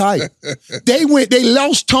 Gonna retire. They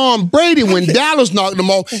lost Tom Brady when Dallas knocked them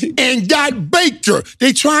off and got Baker.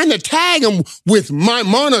 They trying to tag him with my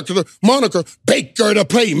moniker, Baker the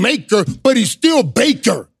playmaker, but he's still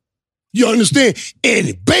Baker. You understand?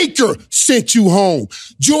 And Baker sent you home.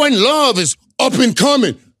 Jordan Love is up and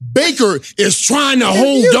coming. Baker is trying to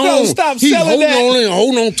hold on. He's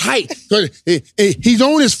holding on tight. He's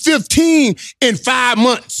on his 15 in 5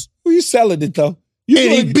 months. Who you selling it, though?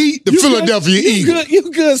 He beat the Philadelphia Eagles.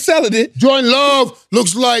 You good selling it. Jordan Love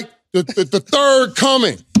looks like the third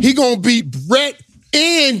coming. He going to beat Brett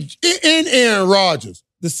and Aaron Rodgers.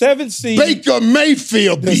 The 7th seed. Baker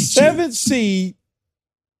Mayfield beat you. The 7th seed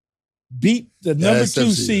beat the number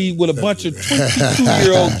 2 seed with a bunch of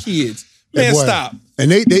 22-year-old kids. Man, stop.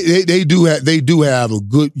 And they do have a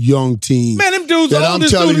good young team. Man, them dudes, the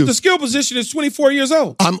oldest dude at the skill position is 24 years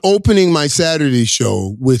old. I'm opening my Saturday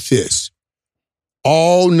show with this.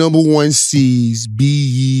 All number 1 seeds, be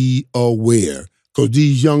ye aware. Because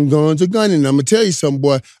these young guns are gunning. I'm going to tell you something,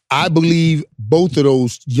 boy. I believe both of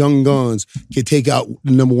those young guns can take out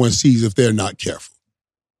the number 1 seeds if they're not careful.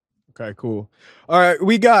 Okay, cool. All right,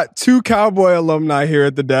 we got 2 Cowboy alumni here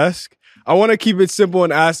at the desk. I want to keep it simple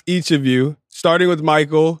and ask each of you, starting with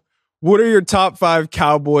Michael, what are your top 5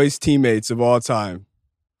 Cowboys teammates of all time?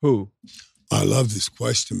 Who? I love this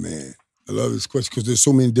question, man. I love this question because there's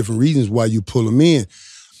so many different reasons why you pull them in.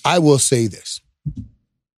 I will say this.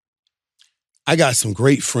 I got some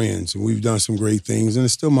great friends, and we've done some great things, and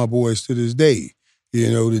it's still my boys to this day.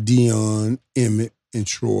 You know, the Dion, Emmett, and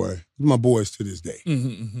Troy. My boys to this day.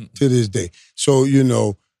 To this day. So, you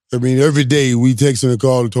know, I mean, every day we text and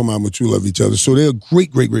call and talk about how much we love each other. So they're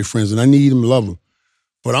great, great, great friends, and I need them, love them.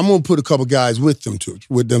 But I'm going to put a couple guys with them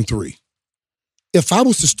 3. If I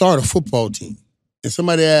was to start a football team, and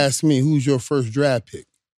somebody asked me, who's your first draft pick?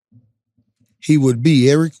 He would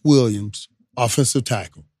be Eric Williams, offensive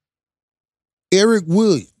tackle. Eric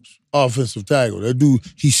Williams, offensive tackle. That dude,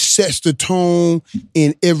 he sets the tone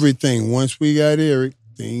in everything. Once we got Eric,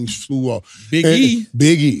 things flew off. Big E.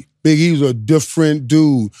 Big E's a different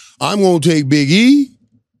dude. I'm going to take Big E.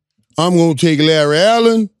 I'm going to take Larry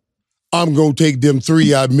Allen. I'm going to take them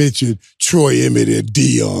 3 I mentioned, Troy, Emmett, and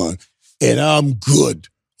Dion. And I'm good.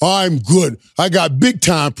 I got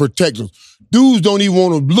big-time protectors. Dudes don't even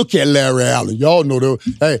want to look at Larry Allen. Y'all know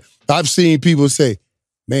that. Hey, I've seen people say,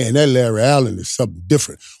 man, that Larry Allen is something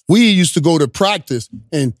different. We used to go to practice,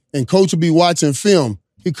 and coach would be watching film.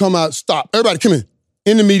 He'd come out, stop. Everybody come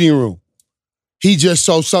in the meeting room. He just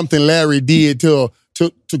saw something Larry did to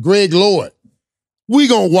Greg Lloyd. We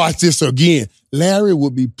gonna watch this again. Larry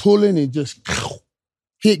would be pulling and just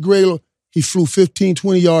hit Greg Lloyd. He flew 15,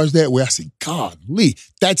 20 yards that way. I said, golly,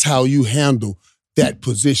 that's how you handle that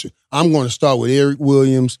position. I'm going to start with Eric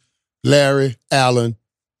Williams, Larry Allen,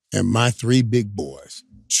 and my 3 big boys,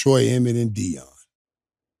 Troy, Emmett, and Dion.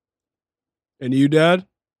 And you, Dad?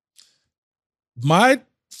 My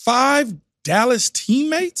 5 Dallas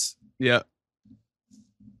teammates? Yeah.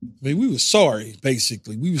 I mean, we were sorry,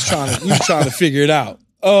 basically. We was trying to figure it out.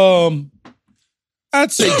 I'd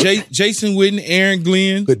say Jason Witten, Aaron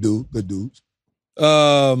Glenn. Good dudes.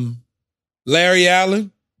 Larry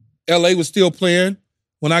Allen. L.A. was still playing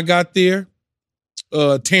when I got there.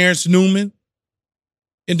 Terrence Newman.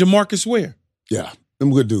 And DeMarcus Ware. Yeah,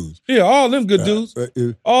 them good dudes. Yeah, all them good dudes.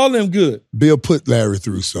 All them good. Bill put Larry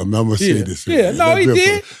through something. I'm going to say this. Yeah, no, he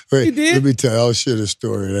did. He did. Let me tell you, I'll share this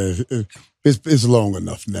story. It's long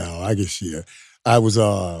enough now. I can share. I was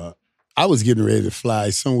getting ready to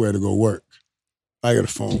fly somewhere to go work. I got a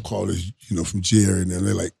phone call, from Jerry, and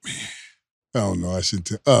they're like, man, I don't know. I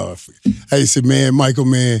shouldn't tell. I said, man, Michael,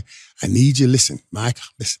 man, I need you. Listen, Mike,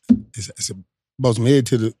 listen. I said, boss, I'm headed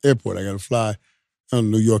to the airport. I got to fly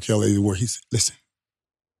from New York, LA to work. He said, listen,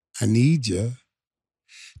 I need you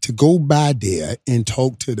to go by there and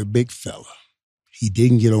talk to the big fella. He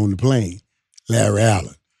didn't get on the plane, Larry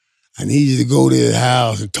Allen. I need you to go to his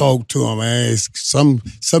house and talk to him, man.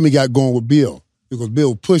 Something he got going with Bill. Because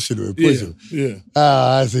Bill pushing her. Yeah.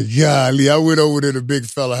 I said, golly, I went over to the big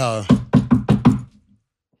fella house.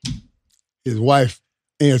 His wife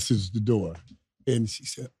answers the door. And she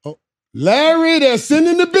said, oh, Larry, they're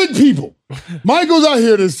sending the big people. Michael's out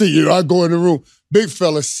here to see you. I go in the room. Big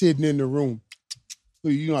fella sitting in the room.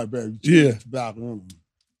 You know how bad. Yeah.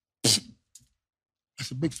 I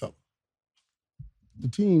said, big fella. The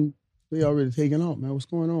team, they already taken off, man. What's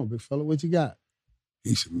going on, big fella? What you got?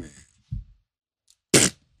 He said, man.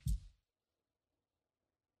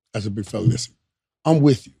 I said, big fella, listen, I'm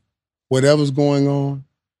with you. Whatever's going on,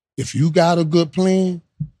 if you got a good plan,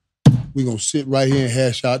 we're going to sit right here and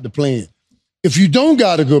hash out the plan. If you don't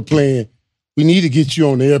got a good plan, we need to get you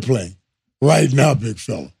on the airplane right now, big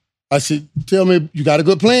fella. I said, tell me, you got a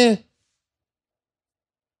good plan?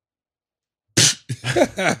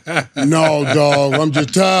 No, dog, I'm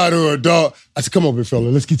just tired of it, dog. I said, come on, big fella,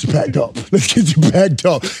 let's get you packed up.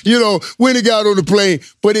 You know, when he got on the plane,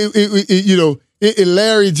 but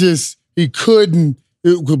Larry just, he couldn't,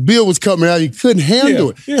 Bill was coming out, he couldn't handle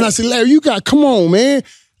it. Yeah. And I said, Larry, come on, man.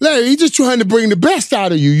 Larry, he's just trying to bring the best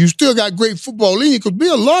out of you. You still got great football in you because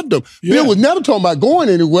Bill loved him. Yeah. Bill was never talking about going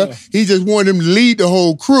anywhere. Yeah. He just wanted him to lead the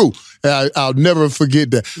whole crew. And I'll never forget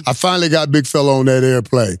that. I finally got big fella on that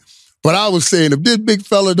airplane. But I was saying, if this big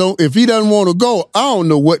fella if he doesn't want to go, I don't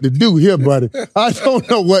know what to do here, buddy. I don't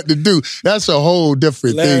know what to do. That's a whole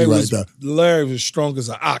different thing right there. Larry was strong as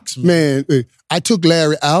an ox, man. Man, I took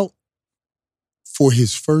Larry out for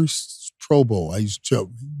his first Pro Bowl. I used to joke.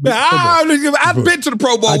 I've been to the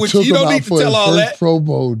Pro Bowl with you. You don't need to tell all that. Pro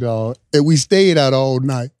Bowl, dog. And we stayed out all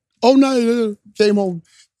night. All night, came home.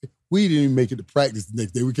 We didn't even make it to practice the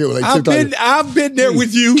next day. We came like I've been there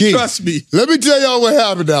with you. Trust me. Let me tell y'all what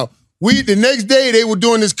happened now. The next day, they were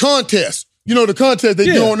doing this contest. You know the contest they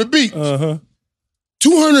do on the beach.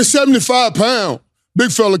 275 pounds.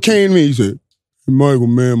 Big fella came to me. He said, hey, Michael,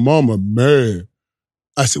 man, mama mad.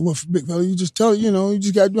 I said, well, big fella, you just tell her, you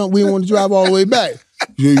just got drunk. We didn't want to drive all the way back.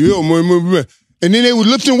 He said, yeah, man. And then they were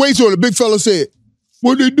lifting weights on it. The big fella said,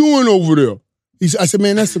 what they doing over there? I said,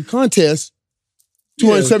 man, that's a contest.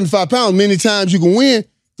 275 pounds. Many times you can win.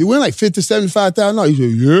 You win like $50,000, $75,000. He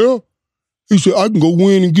said, yeah. He said, I can go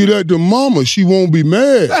win and get at the mama. She won't be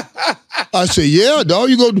mad. I said, yeah, dog.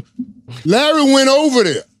 You go. Larry went over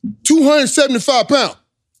there. 275 pounds.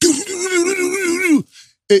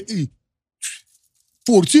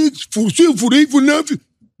 46, 47, 48, 49.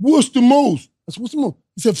 What's the most? I said, what's the most?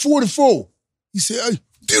 He said, 44. He said,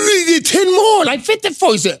 you did 10 more, like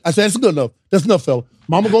 54. He said, I said, that's good enough. That's enough, fella.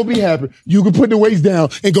 Mama gonna be happy. You can put the weights down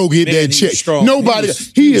and go get that check. Nobody.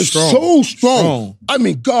 He is so strong. I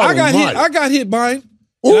mean, God I got hit by him,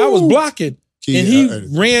 and I was blocking. And he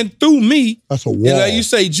ran through me. That's a wall. And like you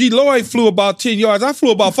say, G. Lloyd flew about 10 yards. I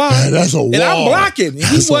flew about 5. That's a wall. And I'm blocking.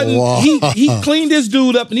 And he cleaned this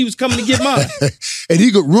dude up and he was coming to get mine. And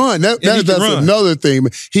he could run. That's another thing.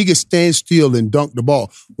 He could stand still and dunk the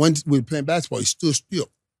ball. Once we were playing basketball, he stood still.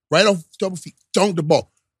 Right off double feet, dunked the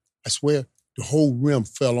ball. I swear, the whole rim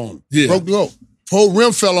fell on him. Yeah. Broke the goal. Whole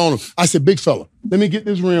rim fell on him. I said, big fella, let me get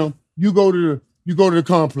this rim. You go to the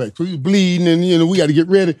complex. So he's bleeding and we got to get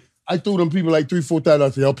ready. I threw them people like 3,000-4,000. I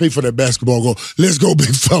said, I'll pay for that basketball goal. Let's go,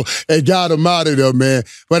 big fella. And got him out of there, man.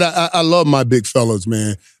 But I love my big fellas,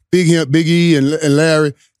 man. Big E and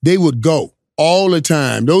Larry, they would go all the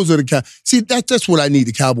time. Those are the kind. See, that's what I need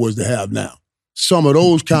the Cowboys to have now. Some of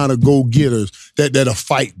those kind of go-getters that'll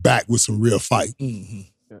fight back with some real fight. Mm-hmm.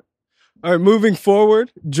 Yeah. All right, moving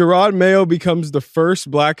forward, Gerard Mayo becomes the first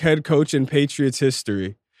black head coach in Patriots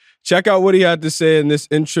history. Check out what he had to say in this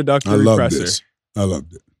introductory presser. I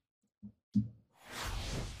loved it.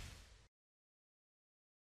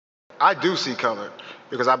 I do see color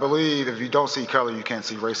because I believe if you don't see color, you can't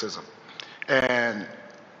see racism. And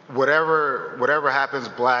whatever happens,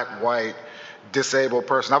 black, white, disabled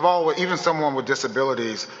person, I've always, even someone with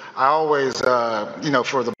disabilities, I always,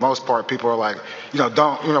 for the most part, people are like,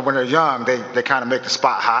 when they're young, they kind of make the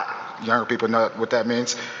spot hot. Younger people know what that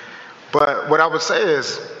means. But what I would say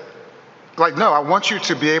is, no, I want you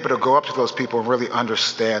to be able to go up to those people and really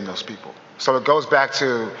understand those people. So it goes back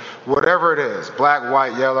to whatever it is, black,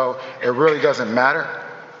 white, yellow, it really doesn't matter,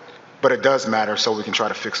 but it does matter so we can try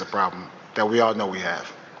to fix a problem that we all know we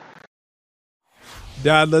have.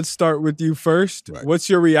 Dad, let's start with you first. Right. What's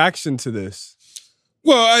your reaction to this?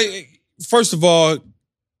 Well, first of all,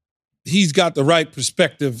 he's got the right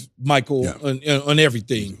perspective, Michael, on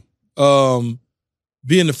everything.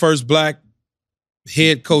 Being the first black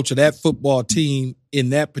head coach of that football team in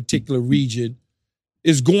that particular region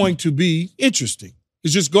is going to be interesting.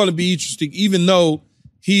 It's just going to be interesting, even though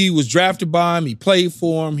he was drafted by him, he played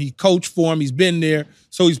for him, he coached for him, he's been there,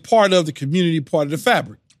 so he's part of the community, part of the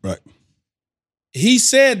fabric. Right. He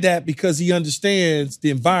said that because he understands the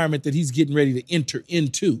environment that he's getting ready to enter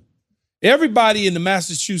into. Everybody in the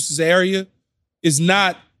Massachusetts area is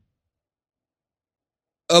not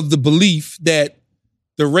of the belief that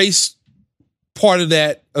the race part of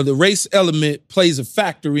that, or the race element, plays a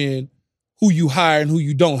factor in who you hire and who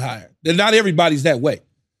you don't hire. Not everybody's that way.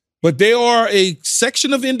 But there are a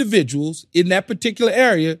section of individuals in that particular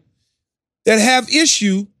area that have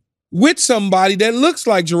issue with somebody that looks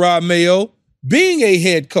like Gerard Mayo being a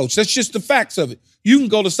head coach. That's just the facts of it. You can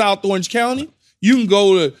go to South Orange County, you can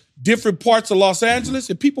go to different parts of Los Angeles,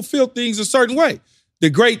 and people feel things a certain way. The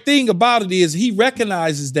great thing about it is he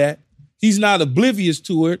recognizes that. He's not oblivious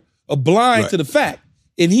to it or blind to the fact.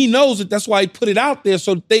 And he knows it. That's why he put it out there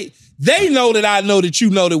so that they know that I know that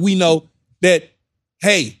you know that we know that,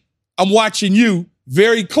 hey, I'm watching you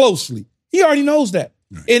very closely. He already knows that.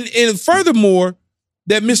 Right. And furthermore,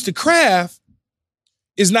 that Mr. Kraft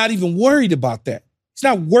is not even worried about that. He's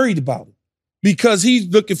not worried about it because he's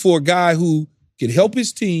looking for a guy who can help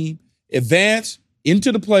his team advance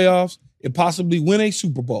into the playoffs and possibly win a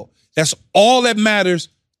Super Bowl. That's all that matters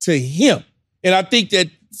to him. And I think that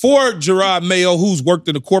for Gerard Mayo, who's worked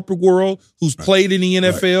in the corporate world, who's played in the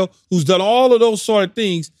NFL, who's done all of those sort of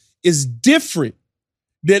things, is different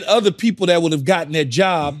than other people that would have gotten that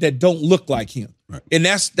job that don't look like him. Right. And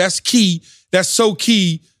that's key. That's so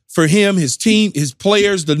key for him, his team, his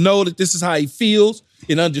players to know that this is how he feels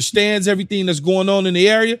and understands everything that's going on in the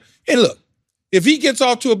area. And look, if he gets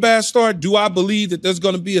off to a bad start, do I believe that there's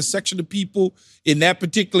going to be a section of people in that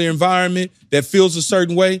particular environment that feels a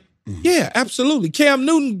certain way? Mm-hmm. Yeah, absolutely. Cam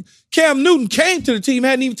Newton came to the team,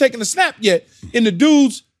 hadn't even taken a snap yet, and the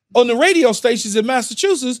dudes on the radio stations in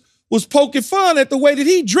Massachusetts was poking fun at the way that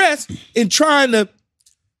he dressed and trying to,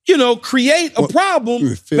 create a problem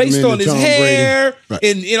based on his hair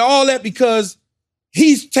and all that because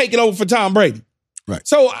he's taking over for Tom Brady. Right.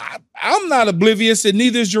 So I'm not oblivious, and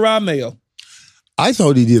neither is Gerard Mayo. I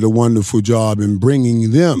thought he did a wonderful job in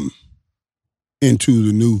bringing them into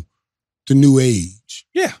the new age.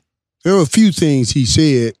 Yeah. There were a few things he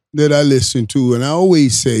said that I listened to, and I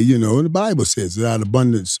always say, the Bible says that out of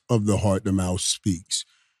abundance of the heart, the mouth speaks.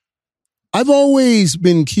 I've always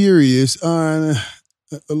been curious,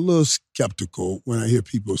 a little skeptical when I hear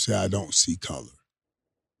people say, I don't see color.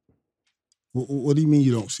 What do you mean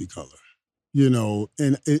you don't see color?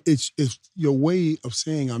 And it's your way of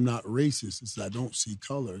saying I'm not racist is I don't see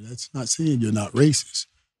color. That's not saying you're not racist.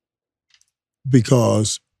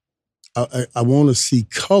 Because I want to see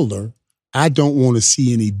color. I don't want to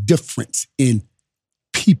see any difference in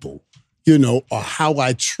people, or how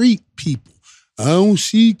I treat people. I don't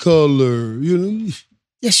see color,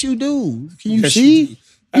 Yes, you do. Can you see?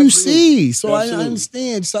 You see. So I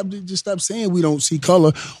understand. Just stop saying we don't see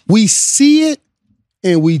color. We see it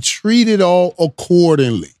and we treat it all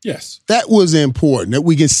accordingly. Yes. That was important, that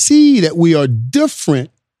we can see that we are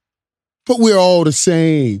different, but we're all the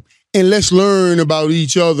same. And let's learn about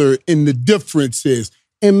each other and the differences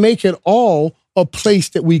and make it all a place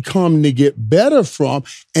that we come to get better from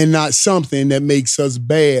and not something that makes us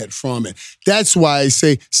bad from it. That's why I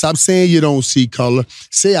say, stop saying you don't see color.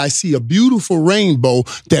 Say, I see a beautiful rainbow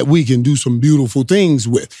that we can do some beautiful things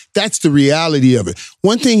with. That's the reality of it.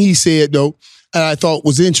 One thing he said, though, and I thought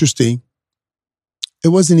was interesting, it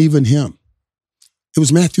wasn't even him. It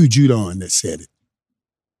was Matthew Judon that said it.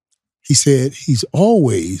 He said he's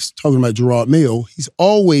always, talking about Gerard Mayo, he's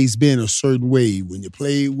always been a certain way when you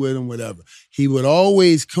played with him, whatever. He would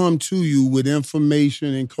always come to you with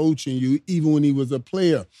information and coaching you, even when he was a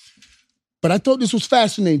player. But I thought this was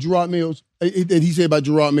fascinating, Gerard Mayo's, that he said about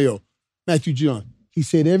Gerard Mayo, Matthew Judon. He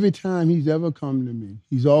said every time he's ever come to me,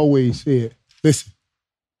 he's always said, listen,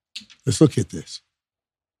 let's look at this.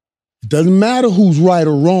 It doesn't matter who's right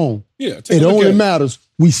or wrong. Yeah, it only matters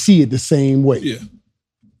we see it the same way. Yeah.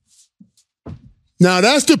 Now,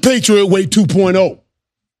 that's the Patriot Way 2.0.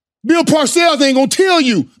 Bill Parcells ain't going to tell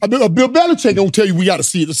you. Bill Belichick ain't going to tell you we got to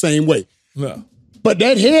see it the same way. No. But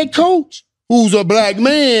that head coach, who's a black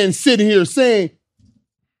man sitting here saying,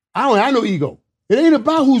 I don't have no ego. It ain't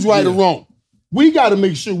about who's right or wrong. We got to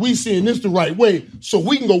make sure we seeing this the right way so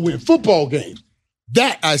we can go win football games.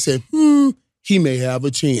 That, I said, he may have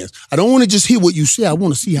a chance. I don't want to just hear what you say. I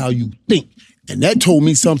want to see how you think. And that told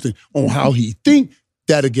me something on how he think.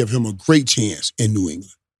 That'll give him a great chance in New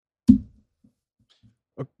England.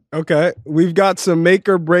 Okay, we've got some make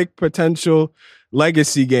or break potential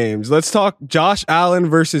legacy games. Let's talk Josh Allen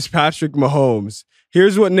versus Patrick Mahomes.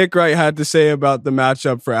 Here's what Nick Wright had to say about the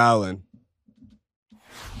matchup for Allen.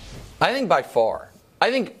 I think by far.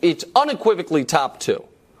 I think it's unequivocally top two.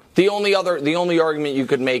 The only argument you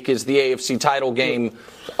could make is the AFC title game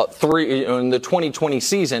in the 2020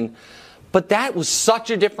 season. But that was such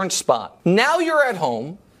a different spot. Now you're at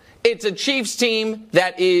home. It's a Chiefs team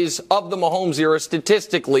that is, of the Mahomes era,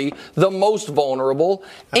 statistically the most vulnerable.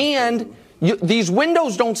 And these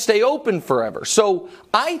windows don't stay open forever. So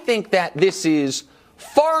I think that this is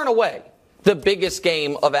far and away the biggest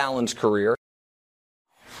game of Allen's career.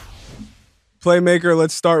 Playmaker,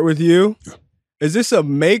 let's start with you. Is this a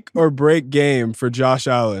make or break game for Josh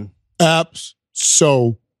Allen?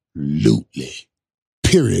 Absolutely.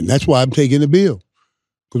 Period. And that's why I'm taking the bill.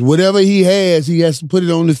 Because whatever he has to put it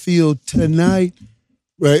on the field tonight.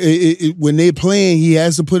 Right? When they're playing, he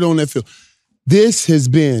has to put it on that field. This has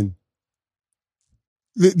been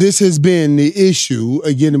the issue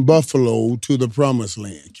of getting Buffalo to the promised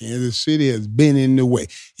land. Kansas City has been in the way.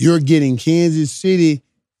 You're getting Kansas City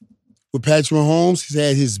with Patrick Mahomes. He's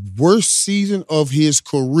had his worst season of his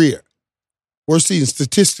career. Worst season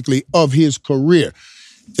statistically of his career.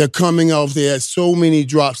 They're coming off. They had so many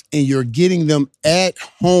drops, and you're getting them at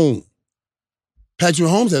home. Patrick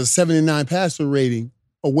Mahomes has a 79 passer rating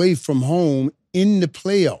away from home in the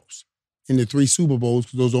playoffs. In the 3 Super Bowls,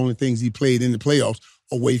 because those are the only things he played in the playoffs,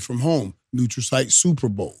 away from home. Neutral site Super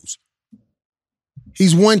Bowls.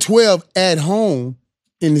 He's 112 at home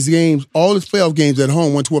in his games, all his playoff games at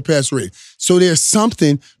home, 112 passer rating. So there's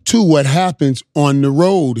something to what happens on the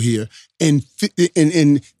road here. And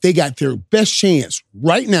they got their best chance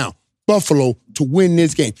right now, Buffalo, to win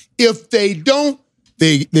this game. If they don't,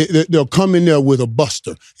 they'll come in there with a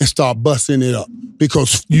buster and start busting it up.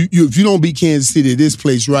 Because if you don't beat Kansas City, this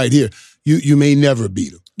place right here, you may never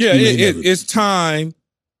beat them. Yeah, it's time.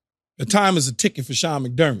 The time is a ticket for Sean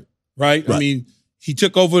McDermott, right? I mean, he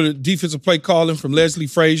took over the defensive play calling from Leslie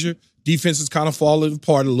Frazier. Defense is kind of falling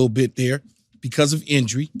apart a little bit there because of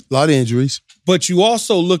injury. A lot of injuries. But you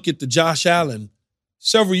also look at the Josh Allen.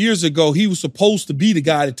 Several years ago, he was supposed to be the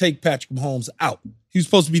guy to take Patrick Mahomes out. He was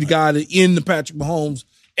supposed to be the guy to end the Patrick Mahomes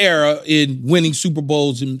era in winning Super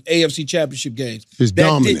Bowls and AFC championship games. His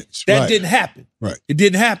dominance. That didn't happen. Right. It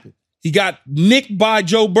didn't happen. He got nicked by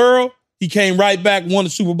Joe Burrow. He came right back, won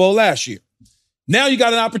the Super Bowl last year. Now you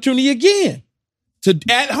got an opportunity again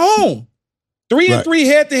at home. 3-3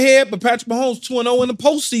 head-to-head, but Patrick Mahomes 2-0 in the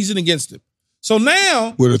postseason against him. So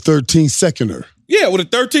now... with a 13-seconder. Yeah, with a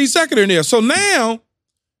 13-seconder in there. So now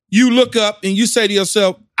you look up and you say to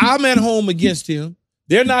yourself, I'm at home against him.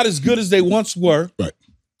 They're not as good as they once were. Right.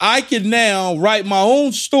 I can now write my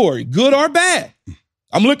own story, good or bad.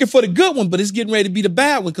 I'm looking for the good one, but it's getting ready to be the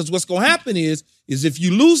bad one because what's going to happen is if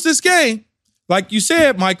you lose this game, like you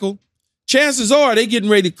said, Michael, chances are they're getting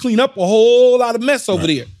ready to clean up a whole lot of mess over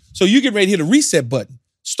there. So you get ready to hit a reset button,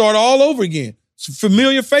 start all over again. So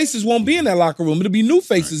familiar faces won't be in that locker room. It'll be new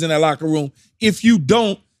faces in that locker room if you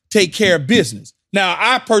don't take care of business. Now,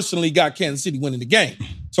 I personally got Kansas City winning the game.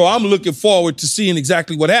 So I'm looking forward to seeing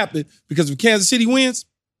exactly what happened because if Kansas City wins,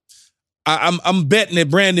 I'm betting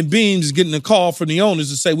that Brandon Beams is getting a call from the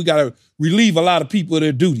owners to say we got to relieve a lot of people of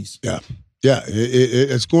their duties. Yeah.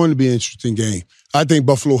 It's going to be an interesting game. I think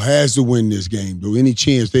Buffalo has to win this game, though, any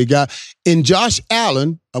chance they got. And Josh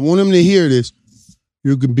Allen, I want him to hear this,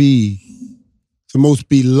 you can be the most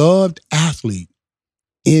beloved athlete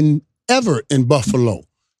ever in Buffalo.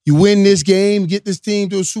 You win this game, get this team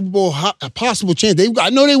to a Super Bowl, a possible chance. I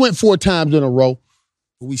know they went 4 times in a row,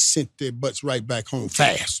 but we sent their butts right back home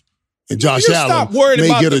fast. And Josh Allen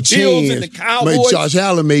may get a chance. Josh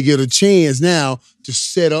Allen may get a chance now to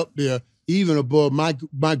set up there even above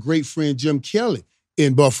my great friend Jim Kelly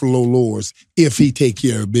in Buffalo lores if he take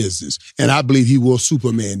care of business. And I believe he will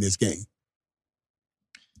Superman this game.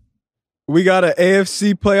 We got an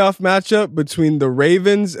AFC playoff matchup between the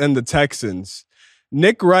Ravens and the Texans.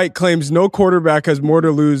 Nick Wright claims no quarterback has more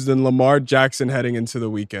to lose than Lamar Jackson heading into the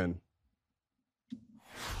weekend.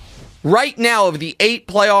 Right now, of the 8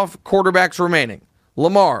 playoff quarterbacks remaining,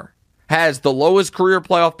 Lamar has the lowest career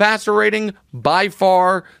playoff passer rating, by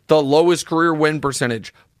far the lowest career win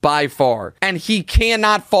percentage, by far. And he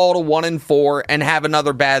cannot fall to 1-4 and have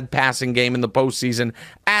another bad passing game in the postseason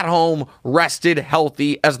at home, rested,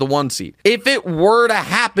 healthy as the 1 seed. If it were to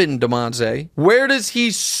happen, DeMonte, where does he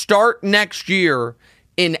start next year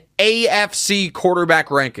in AFC quarterback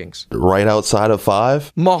rankings. Right outside of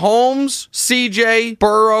 5? Mahomes, CJ,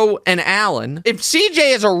 Burrow, and Allen. If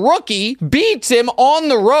CJ as a rookie beats him on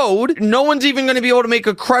the road, no one's even going to be able to make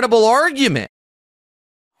a credible argument.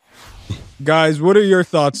 Guys, what are your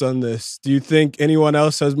thoughts on this? Do you think anyone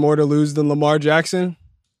else has more to lose than Lamar Jackson?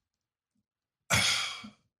 Let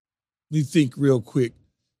me think real quick.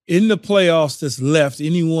 In the playoffs that's left,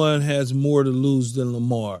 anyone has more to lose than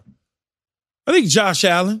Lamar? I think Josh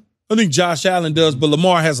Allen. I think Josh Allen does, but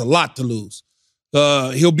Lamar has a lot to lose.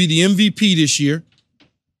 He'll be the MVP this year.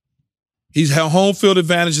 He's had home field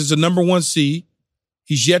advantage as the number 1 seed.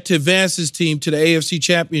 He's yet to advance his team to the AFC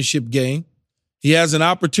Championship game. He has an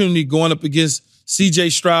opportunity going up against C.J.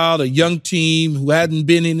 Stroud, a young team who hadn't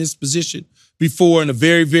been in this position before in a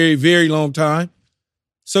very, very, very long time.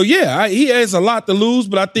 So, yeah, he has a lot to lose,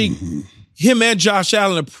 but I think him and Josh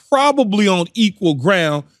Allen are probably on equal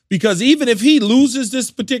ground because even if he loses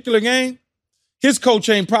this particular game, his coach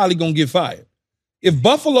ain't probably going to get fired. If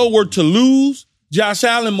Buffalo were to lose, Josh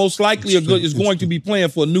Allen most likely is going to be playing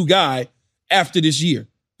for a new guy after this year.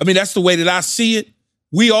 I mean, that's the way that I see it.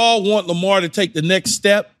 We all want Lamar to take the next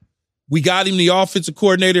step. We got him the offensive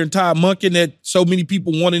coordinator and Todd Monken that so many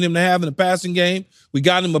people wanted him to have in the passing game. We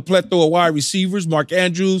got him a plethora of wide receivers, Mark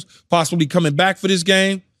Andrews possibly coming back for this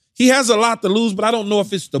game. He has a lot to lose, but I don't know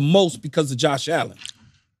if it's the most because of Josh Allen.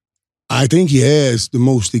 I think he has the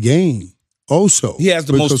most to gain also. He has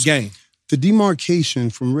the most to gain. The demarcation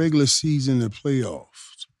from regular season to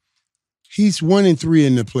playoffs, he's 1-3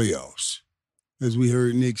 in the playoffs. As we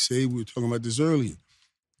heard Nick say, we were talking about this earlier.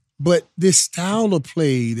 But this style of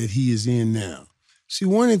play that he is in now, see,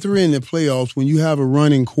 1-3 in the playoffs, when you have a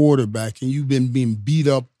running quarterback and you've been being beat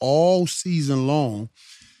up all season long,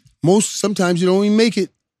 sometimes you don't even make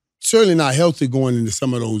it, certainly not healthy going into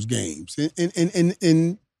some of those games.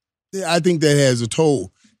 And I think that has a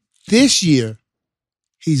toll. This year,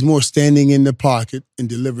 he's more standing in the pocket and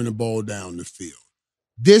delivering the ball down the field.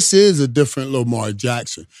 This is a different Lamar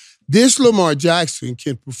Jackson. This Lamar Jackson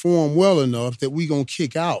can perform well enough that we're going to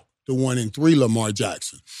kick out the 1-3 Lamar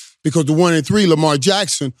Jackson. Because the 1-3 Lamar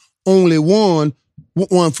Jackson only won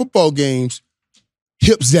football games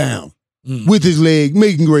hips down with his leg,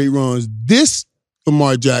 making great runs. This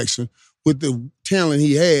Lamar Jackson, with the talent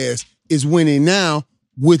he has, is winning now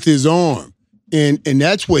with his arm. And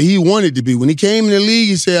that's where he wanted to be. When he came in the league,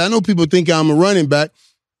 he said, I know people think I'm a running back,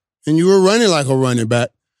 and you were running like a running back.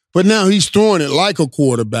 But now he's throwing it like a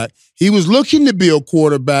quarterback. He was looking to be a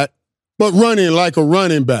quarterback, but running like a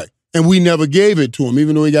running back. And we never gave it to him,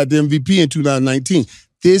 even though he got the MVP in 2019.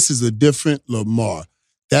 This is a different Lamar.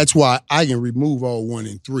 That's why I can remove all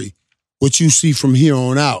 1-3. What you see from here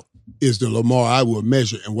on out is the Lamar I will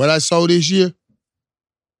measure. And what I saw this year,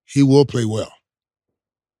 he will play well.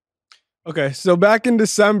 Okay, so back in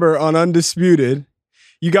December on Undisputed,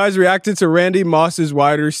 you guys reacted to Randy Moss's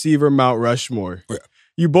wide receiver Mount Rushmore. Yeah.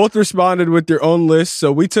 You both responded with your own list,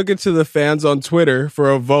 so we took it to the fans on Twitter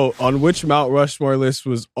for a vote on which Mount Rushmore list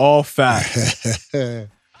was all facts.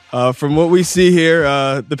 From what we see here,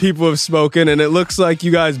 the people have spoken, and it looks like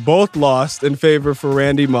you guys both lost in favor for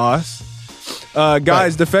Randy Moss.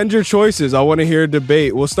 Guys, defend your choices. I want to hear a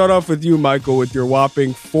debate. We'll start off with you, Michael, with your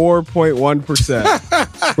whopping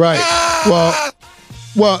 4.1%. Right.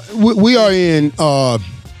 Well, we are in,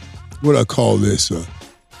 what I call this,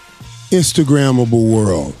 Instagrammable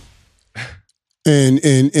world. And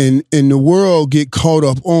the world get caught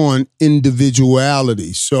up on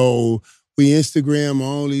individuality. So we Instagram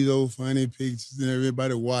all these old funny pictures and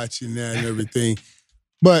everybody watching that and everything.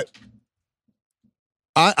 But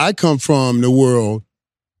I come from the world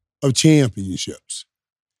of championships.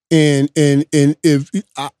 And if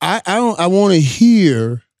I want to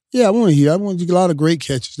hear, I want to get a lot of great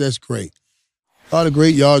catches. That's great. A lot of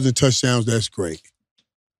great yards and touchdowns. That's great.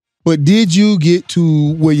 But did you get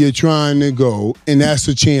to where you're trying to go? And that's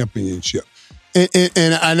a championship. And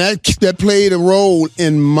that played a role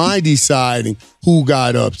in my deciding who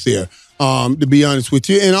got up there, to be honest with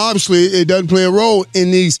you. And obviously, it doesn't play a role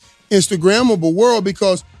in these Instagrammable world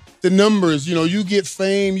because the numbers, you get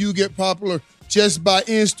fame, you get popular just by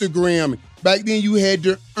Instagramming. Back then, you had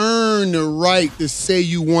to earn the right to say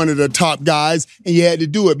you one of the top guys, and you had to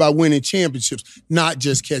do it by winning championships, not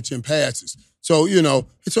just catching passes. So, a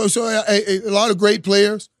lot of great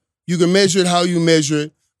players, you can measure it how you measure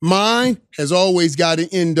it. Mine has always got to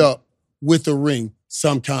end up with a ring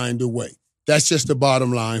some kind of way. That's just the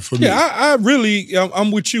bottom line for me. Yeah,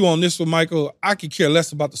 I'm with you on this one, Michael. I could care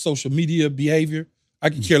less about the social media behavior.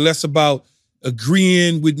 I could care less about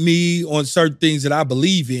agreeing with me on certain things that I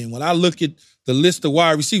believe in. When I look at the list of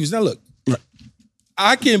wide receivers, now look, right.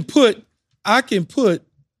 I can put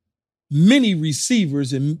many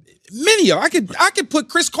receivers and many of I could put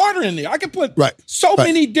Chris Carter in there. I could put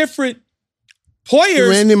many different players. You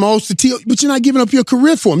ran them all to T.O., but you're not giving up your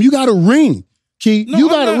career for them. You got a ring, Key. No, you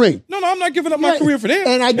got a ring. No, I'm not giving up my career for them.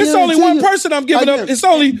 And it's only one person I'm giving up. It's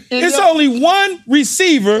only one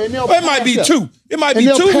receiver. It might be two. It might be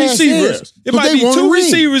two receivers. It might be two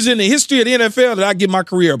receivers in the history of the NFL that I give my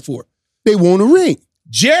career up for. They want a ring.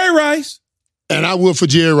 Jerry Rice. And I will for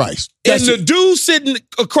Jerry Rice. And the dude sitting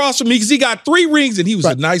across from me, because he got 3 rings and he was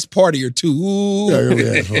a nice partier too. Ooh.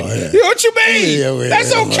 What you mean?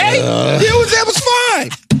 That's okay. It was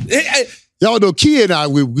fine. Y'all know Key and I,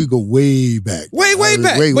 we go way back. Way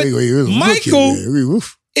back. Way. Michael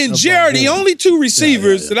and Jerry, the only 2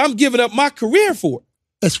 receivers that I'm giving up my career for.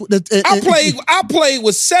 I played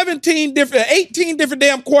with 18 different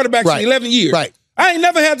damn quarterbacks in 11 years. Right. I ain't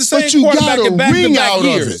never had the same quarterback in back-to-back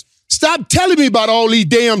years. Stop telling me about all these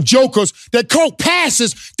damn jokers that caught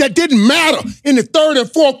passes that didn't matter in the 3rd and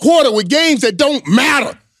 4th quarter with games that don't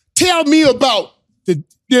matter. Tell me about the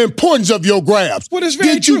importance of your grabs. Well, it's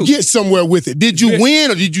very Did you get somewhere with it? Did you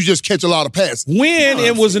win or did you just catch a lot of passes?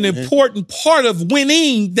 It was an important part of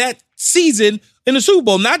winning that season in the Super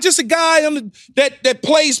Bowl. Not just a guy that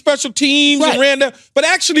played special teams and ran there, but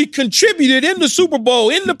actually contributed in the Super Bowl,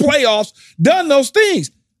 in the playoffs, done those things.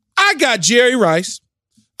 I got Jerry Rice.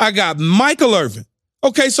 I got Michael Irvin.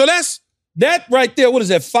 Okay, so that right there. What is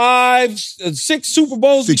that? 6 Super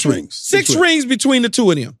Bowls? 6 rings. 6 rings between the 2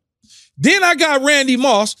 of them. Then I got Randy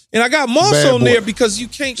Moss, and I got Moss on there because you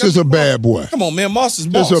can't. Just a bad boy. Come on, man. Moss is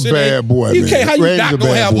Moss. Just a bad boy. You can't. How you Randy's not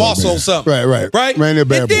gonna have Moss on something? Right. Randy a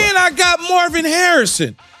bad boy. And then I got Marvin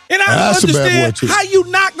Harrison, and I don't understand how you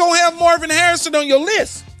not gonna have Marvin Harrison on your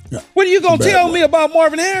list. Yeah. What are you gonna tell me about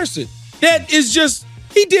Marvin Harrison? That is just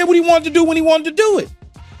he did what he wanted to do when he wanted to do it.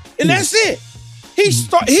 And that's it.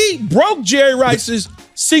 He broke Jerry Rice's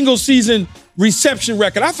single season reception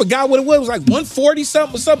record. I forgot what it was. It was like 140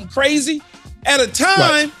 something crazy at a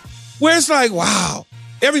time where it's like, wow,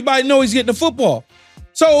 everybody knows he's getting the football.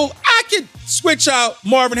 So I could switch out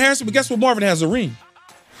Marvin Harrison, but guess what? Marvin has a ring.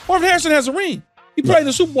 Marvin Harrison has a ring. He played in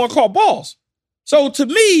the Super Bowl and caught balls. So to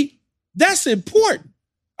me, that's important.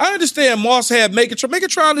 I understand Moss had Megatron.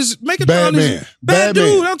 Megatron is bad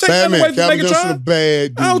dude. I don't take nothing away from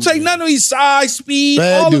Megatron. I don't take none of his size, speed,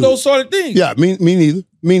 all of those sort of things. Yeah, me neither.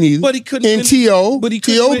 But he couldn't. And T.O.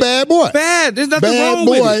 bad boy. Bad. There's nothing wrong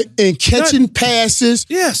with it. Bad boy and catching passes.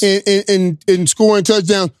 Yes. And scoring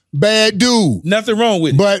touchdowns. Bad dude. Nothing wrong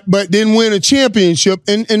with it. But didn't win a championship.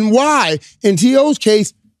 And why? In T.O.'s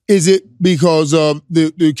case, is it because of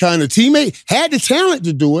the kind of teammate? Had the talent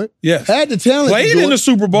to do it. Yes. Had the talent to do it. Played in the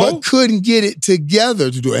Super Bowl. But couldn't get it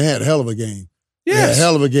together to do it. Had a hell of a game. Yes. Had a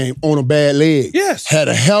hell of a game on a bad leg. Yes. Had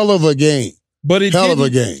a hell of a game. But it hell of a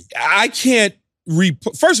game. I can't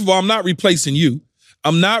first of all, I'm not replacing you.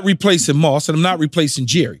 I'm not replacing Moss, and I'm not replacing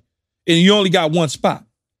Jerry. And you only got one spot.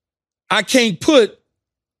 I can't put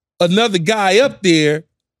another guy up there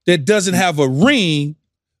that doesn't have a ring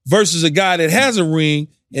versus a guy that has a ring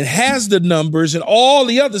and has the numbers and all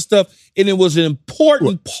the other stuff, and it was an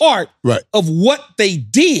important part of what they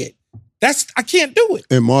did. I can't do it.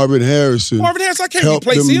 And Marvin Harrison, I can't helped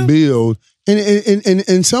replace them him. Build.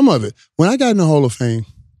 And some of it. When I got in the Hall of Fame,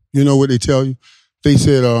 you know what they tell you? They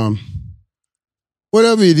said,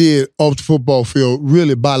 whatever you did off the football field,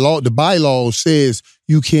 really by law, the bylaw says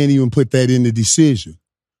you can't even put that in the decision.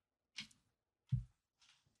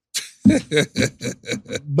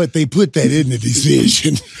 But they put that in the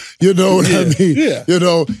decision. You know what I mean? Yeah. You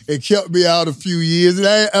know, it kept me out a few years, and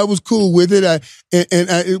I was cool with it.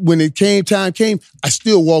 When it time came, I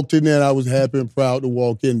still walked in there, and I was happy and proud to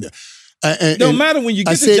walk in there. No matter when you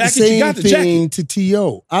get the jacket, you got the jacket. I said the same thing to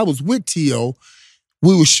T.O. I was with T.O.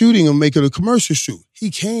 We were shooting him, making a commercial shoot. He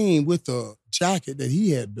came with a jacket that he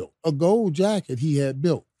had built, a gold jacket he had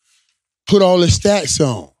built. Put all his stats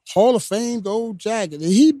on. Hall of Fame gold jacket that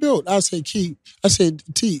he built. I said,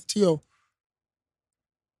 T.O.,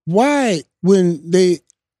 why when they,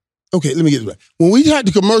 okay, let me get it right. When we had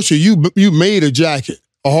the commercial, you made a jacket.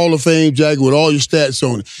 A Hall of Fame jacket with all your stats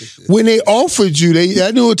on it. When they offered you, I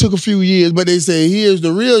knew it took a few years, but they said, here's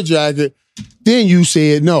the real jacket. Then you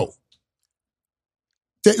said no.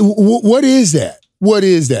 What is that? What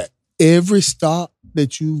is that? Every stop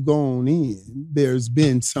that you've gone in, there's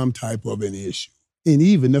been some type of an issue. And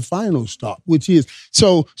even the final stop, which is,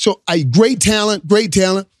 so great talent.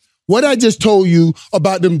 What I just told you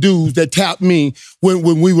about them dudes that tapped me when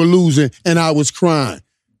we were losing and I was crying.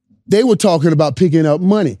 they were talking about picking up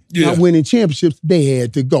money, not winning championships. They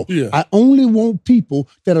had to go. Yeah. I only want people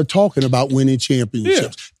that are talking about winning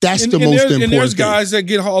championships. Yeah. That's the most important And there's thing. guys that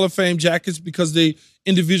get Hall of Fame jackets because they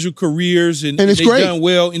individual careers and they've done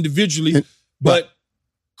well individually. But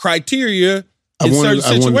criteria in certain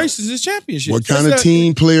situations is championships. What kind of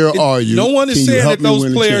team player are you? No one is saying that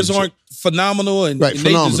those players aren't phenomenal and they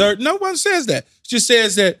deserve. No one says that. It just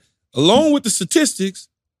says that along with the statistics,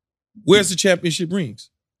 where's the championship rings?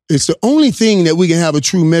 It's the only thing that we can have a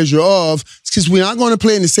true measure of because we're not going to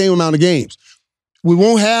play in the same amount of games. We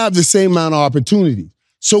won't have the same amount of opportunities.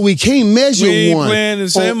 So we can't measure we ain't one. Playing the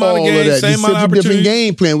same amount of games, same amount of opportunities. Different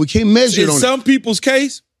game plan. We can't measure it on some people's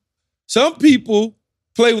case, some people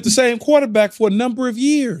play with the same quarterback for a number of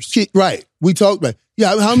years. Right. We talked about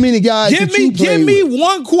how many guys give me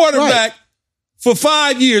one quarterback for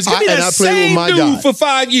 5 years. Give me that same dude for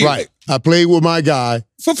 5 years. Right. I played with my guy.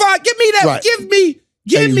 For 5. Give me that. Right. Give me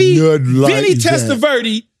Vinny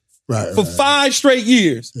Testaverde for 5 straight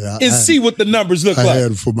years and see what the numbers look like. I had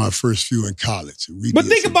him for my first few in college. But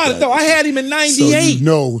think about it, though. I had him in 98.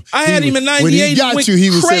 So I had him in 98. When he got you, he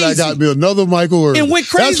said, I got me another Michael Irvin. And went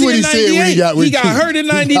crazy. That's what he said when he got hurt in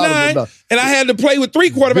 99, and I had to play with 3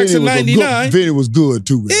 quarterbacks in 99. Vinny was good,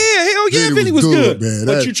 too, man. Yeah, hell yeah, Vinny was good. Man.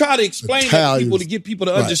 But you try to explain that to people to get people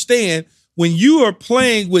to understand when you are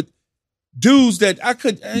playing with dudes that I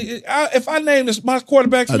could, if I named this my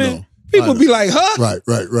quarterbacks, man, people be like, huh? Right.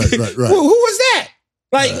 Who was that?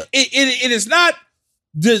 Like, it is not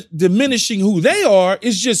diminishing who they are.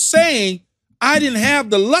 It's just saying I didn't have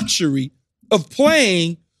the luxury of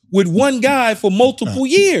playing with one guy for multiple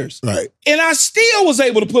years. Right. And I still was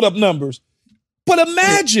able to put up numbers. But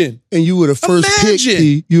imagine. And you were the first pick.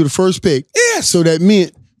 You were the first pick. Yes. So that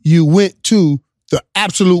meant you went to the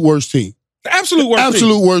absolute worst team. The absolute worst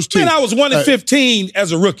team. Man, I was 1-15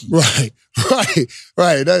 as a rookie. Right.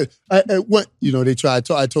 They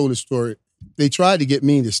tried. I told a story. They tried to get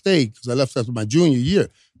me to stay because I left after my junior year,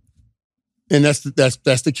 and that's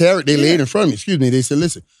the carrot they laid in front of me. Excuse me. They said,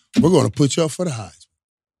 "Listen, we're going to put you up for the Heisman."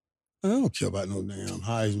 I don't care about no damn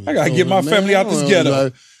Heisman. I gotta get my family out this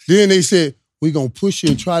ghetto. Then they said, we're going to push you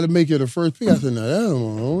and try to make you the first pick. I said,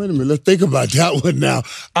 no, wait a minute. Let's think about that one now.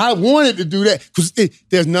 I wanted to do that because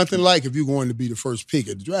there's nothing like if you're going to be the first pick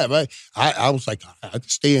at the draft. I was like, I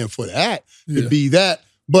could stay in for that, to be that.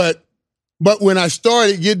 But when I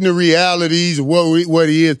started getting the realities of what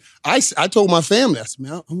he is, I told my family, I said,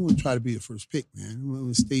 man, I'm going to try to be the first pick, man. I'm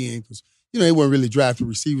going to stay in because, they weren't really drafting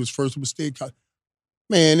receivers first. I'm going to stay in college.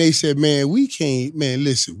 Man, they said, man, we can't, man,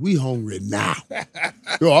 listen, we hungry now.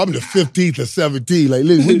 I'm the 15th or 17th. Like,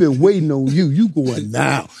 listen, we've been waiting on you. You going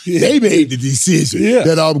now. They made the decision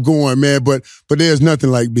that I'm going, man. But there's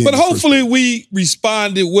nothing like being. But hopefully we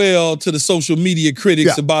responded well to the social media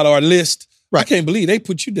critics about our list. Right. I can't believe they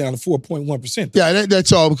put you down to 4.1%. Yeah,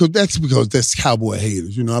 that's all because that's Cowboy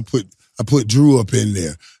haters. I put Drew up in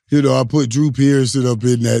there. I put Drew Pearson up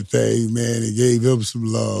in that thing, man, and gave him some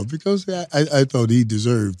love because I thought he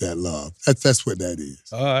deserved that love. That's what that is.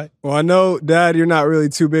 All right. Well, I know, Dad, you're not really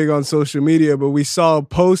too big on social media, but we saw a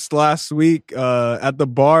post last week at the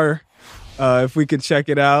bar. If we could check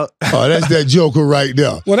it out. Oh, that's that joker right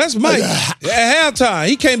there. Well, that's Mike. At halftime,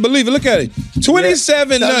 he can't believe it. Look at it.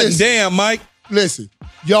 27-0. Damn, Mike. Listen,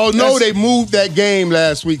 y'all know they moved that game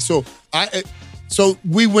last week, so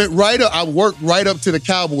we went right up. I worked right up to the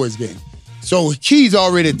Cowboys game. So Keys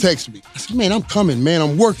already texted me. I said, man, I'm coming, man.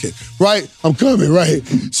 I'm working, right? I'm coming, right?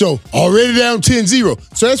 So already down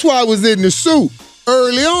 10-0. So that's why I was in the suit.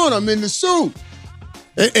 Early on, I'm in the suit.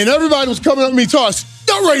 And everybody was coming up to me talking,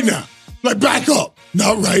 not right now. Like, back up.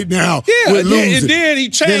 Not right now. Yeah, and then he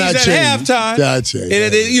changed at halftime. I changed.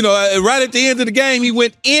 And right at the end of the game, he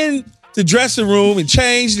went in the dressing room and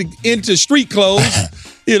changed into street clothes.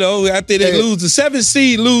 After they lose, the 7th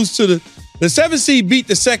seed the 7th seed beat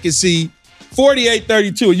the 2nd seed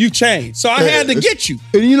 48-32, and you changed. So I had to get you.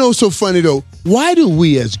 And what's so funny, though? Why do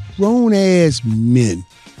we as grown-ass men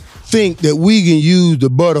think that we can use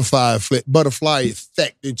the butterfly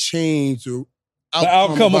effect and change the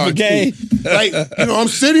outcome of a game? Like, I'm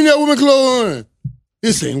sitting there with my clothes on.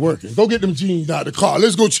 This ain't working. Go get them jeans out of the car.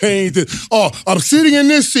 Let's go change this. Oh, I'm sitting in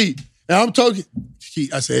this seat, and I'm talking.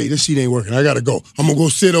 I say, hey, this seat ain't working. I got to go. I'm going to go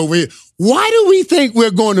sit over here. Why do we think we're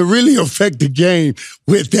going to really affect the game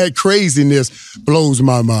with that craziness? Blows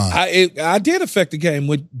my mind. I did affect the game.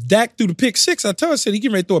 When Dak threw the pick six, I said he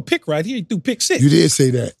getting ready to throw a pick right here. He threw pick six. You did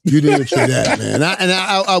say that. You did say that, man.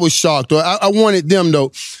 I was shocked. I wanted them,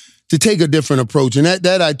 though, to take a different approach. And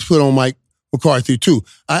that I put on Mike McCarthy, too.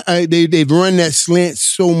 They've run that slant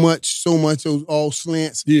so much, those all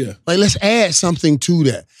slants. Yeah. Like, let's add something to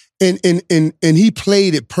that. And he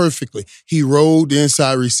played it perfectly. He rolled the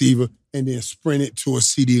inside receiver and then sprinted to a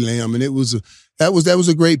CeeDee Lamb. And that was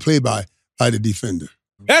a great play by the defender.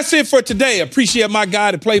 That's it for today. Appreciate my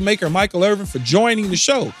guy, the playmaker, Michael Irvin, for joining the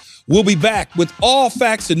show. We'll be back with all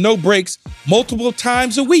facts and no breaks multiple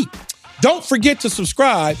times a week. Don't forget to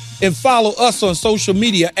subscribe and follow us on social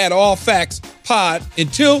media at All Facts Pod.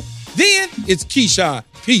 Until then, it's Keyshawn.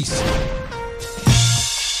 Peace.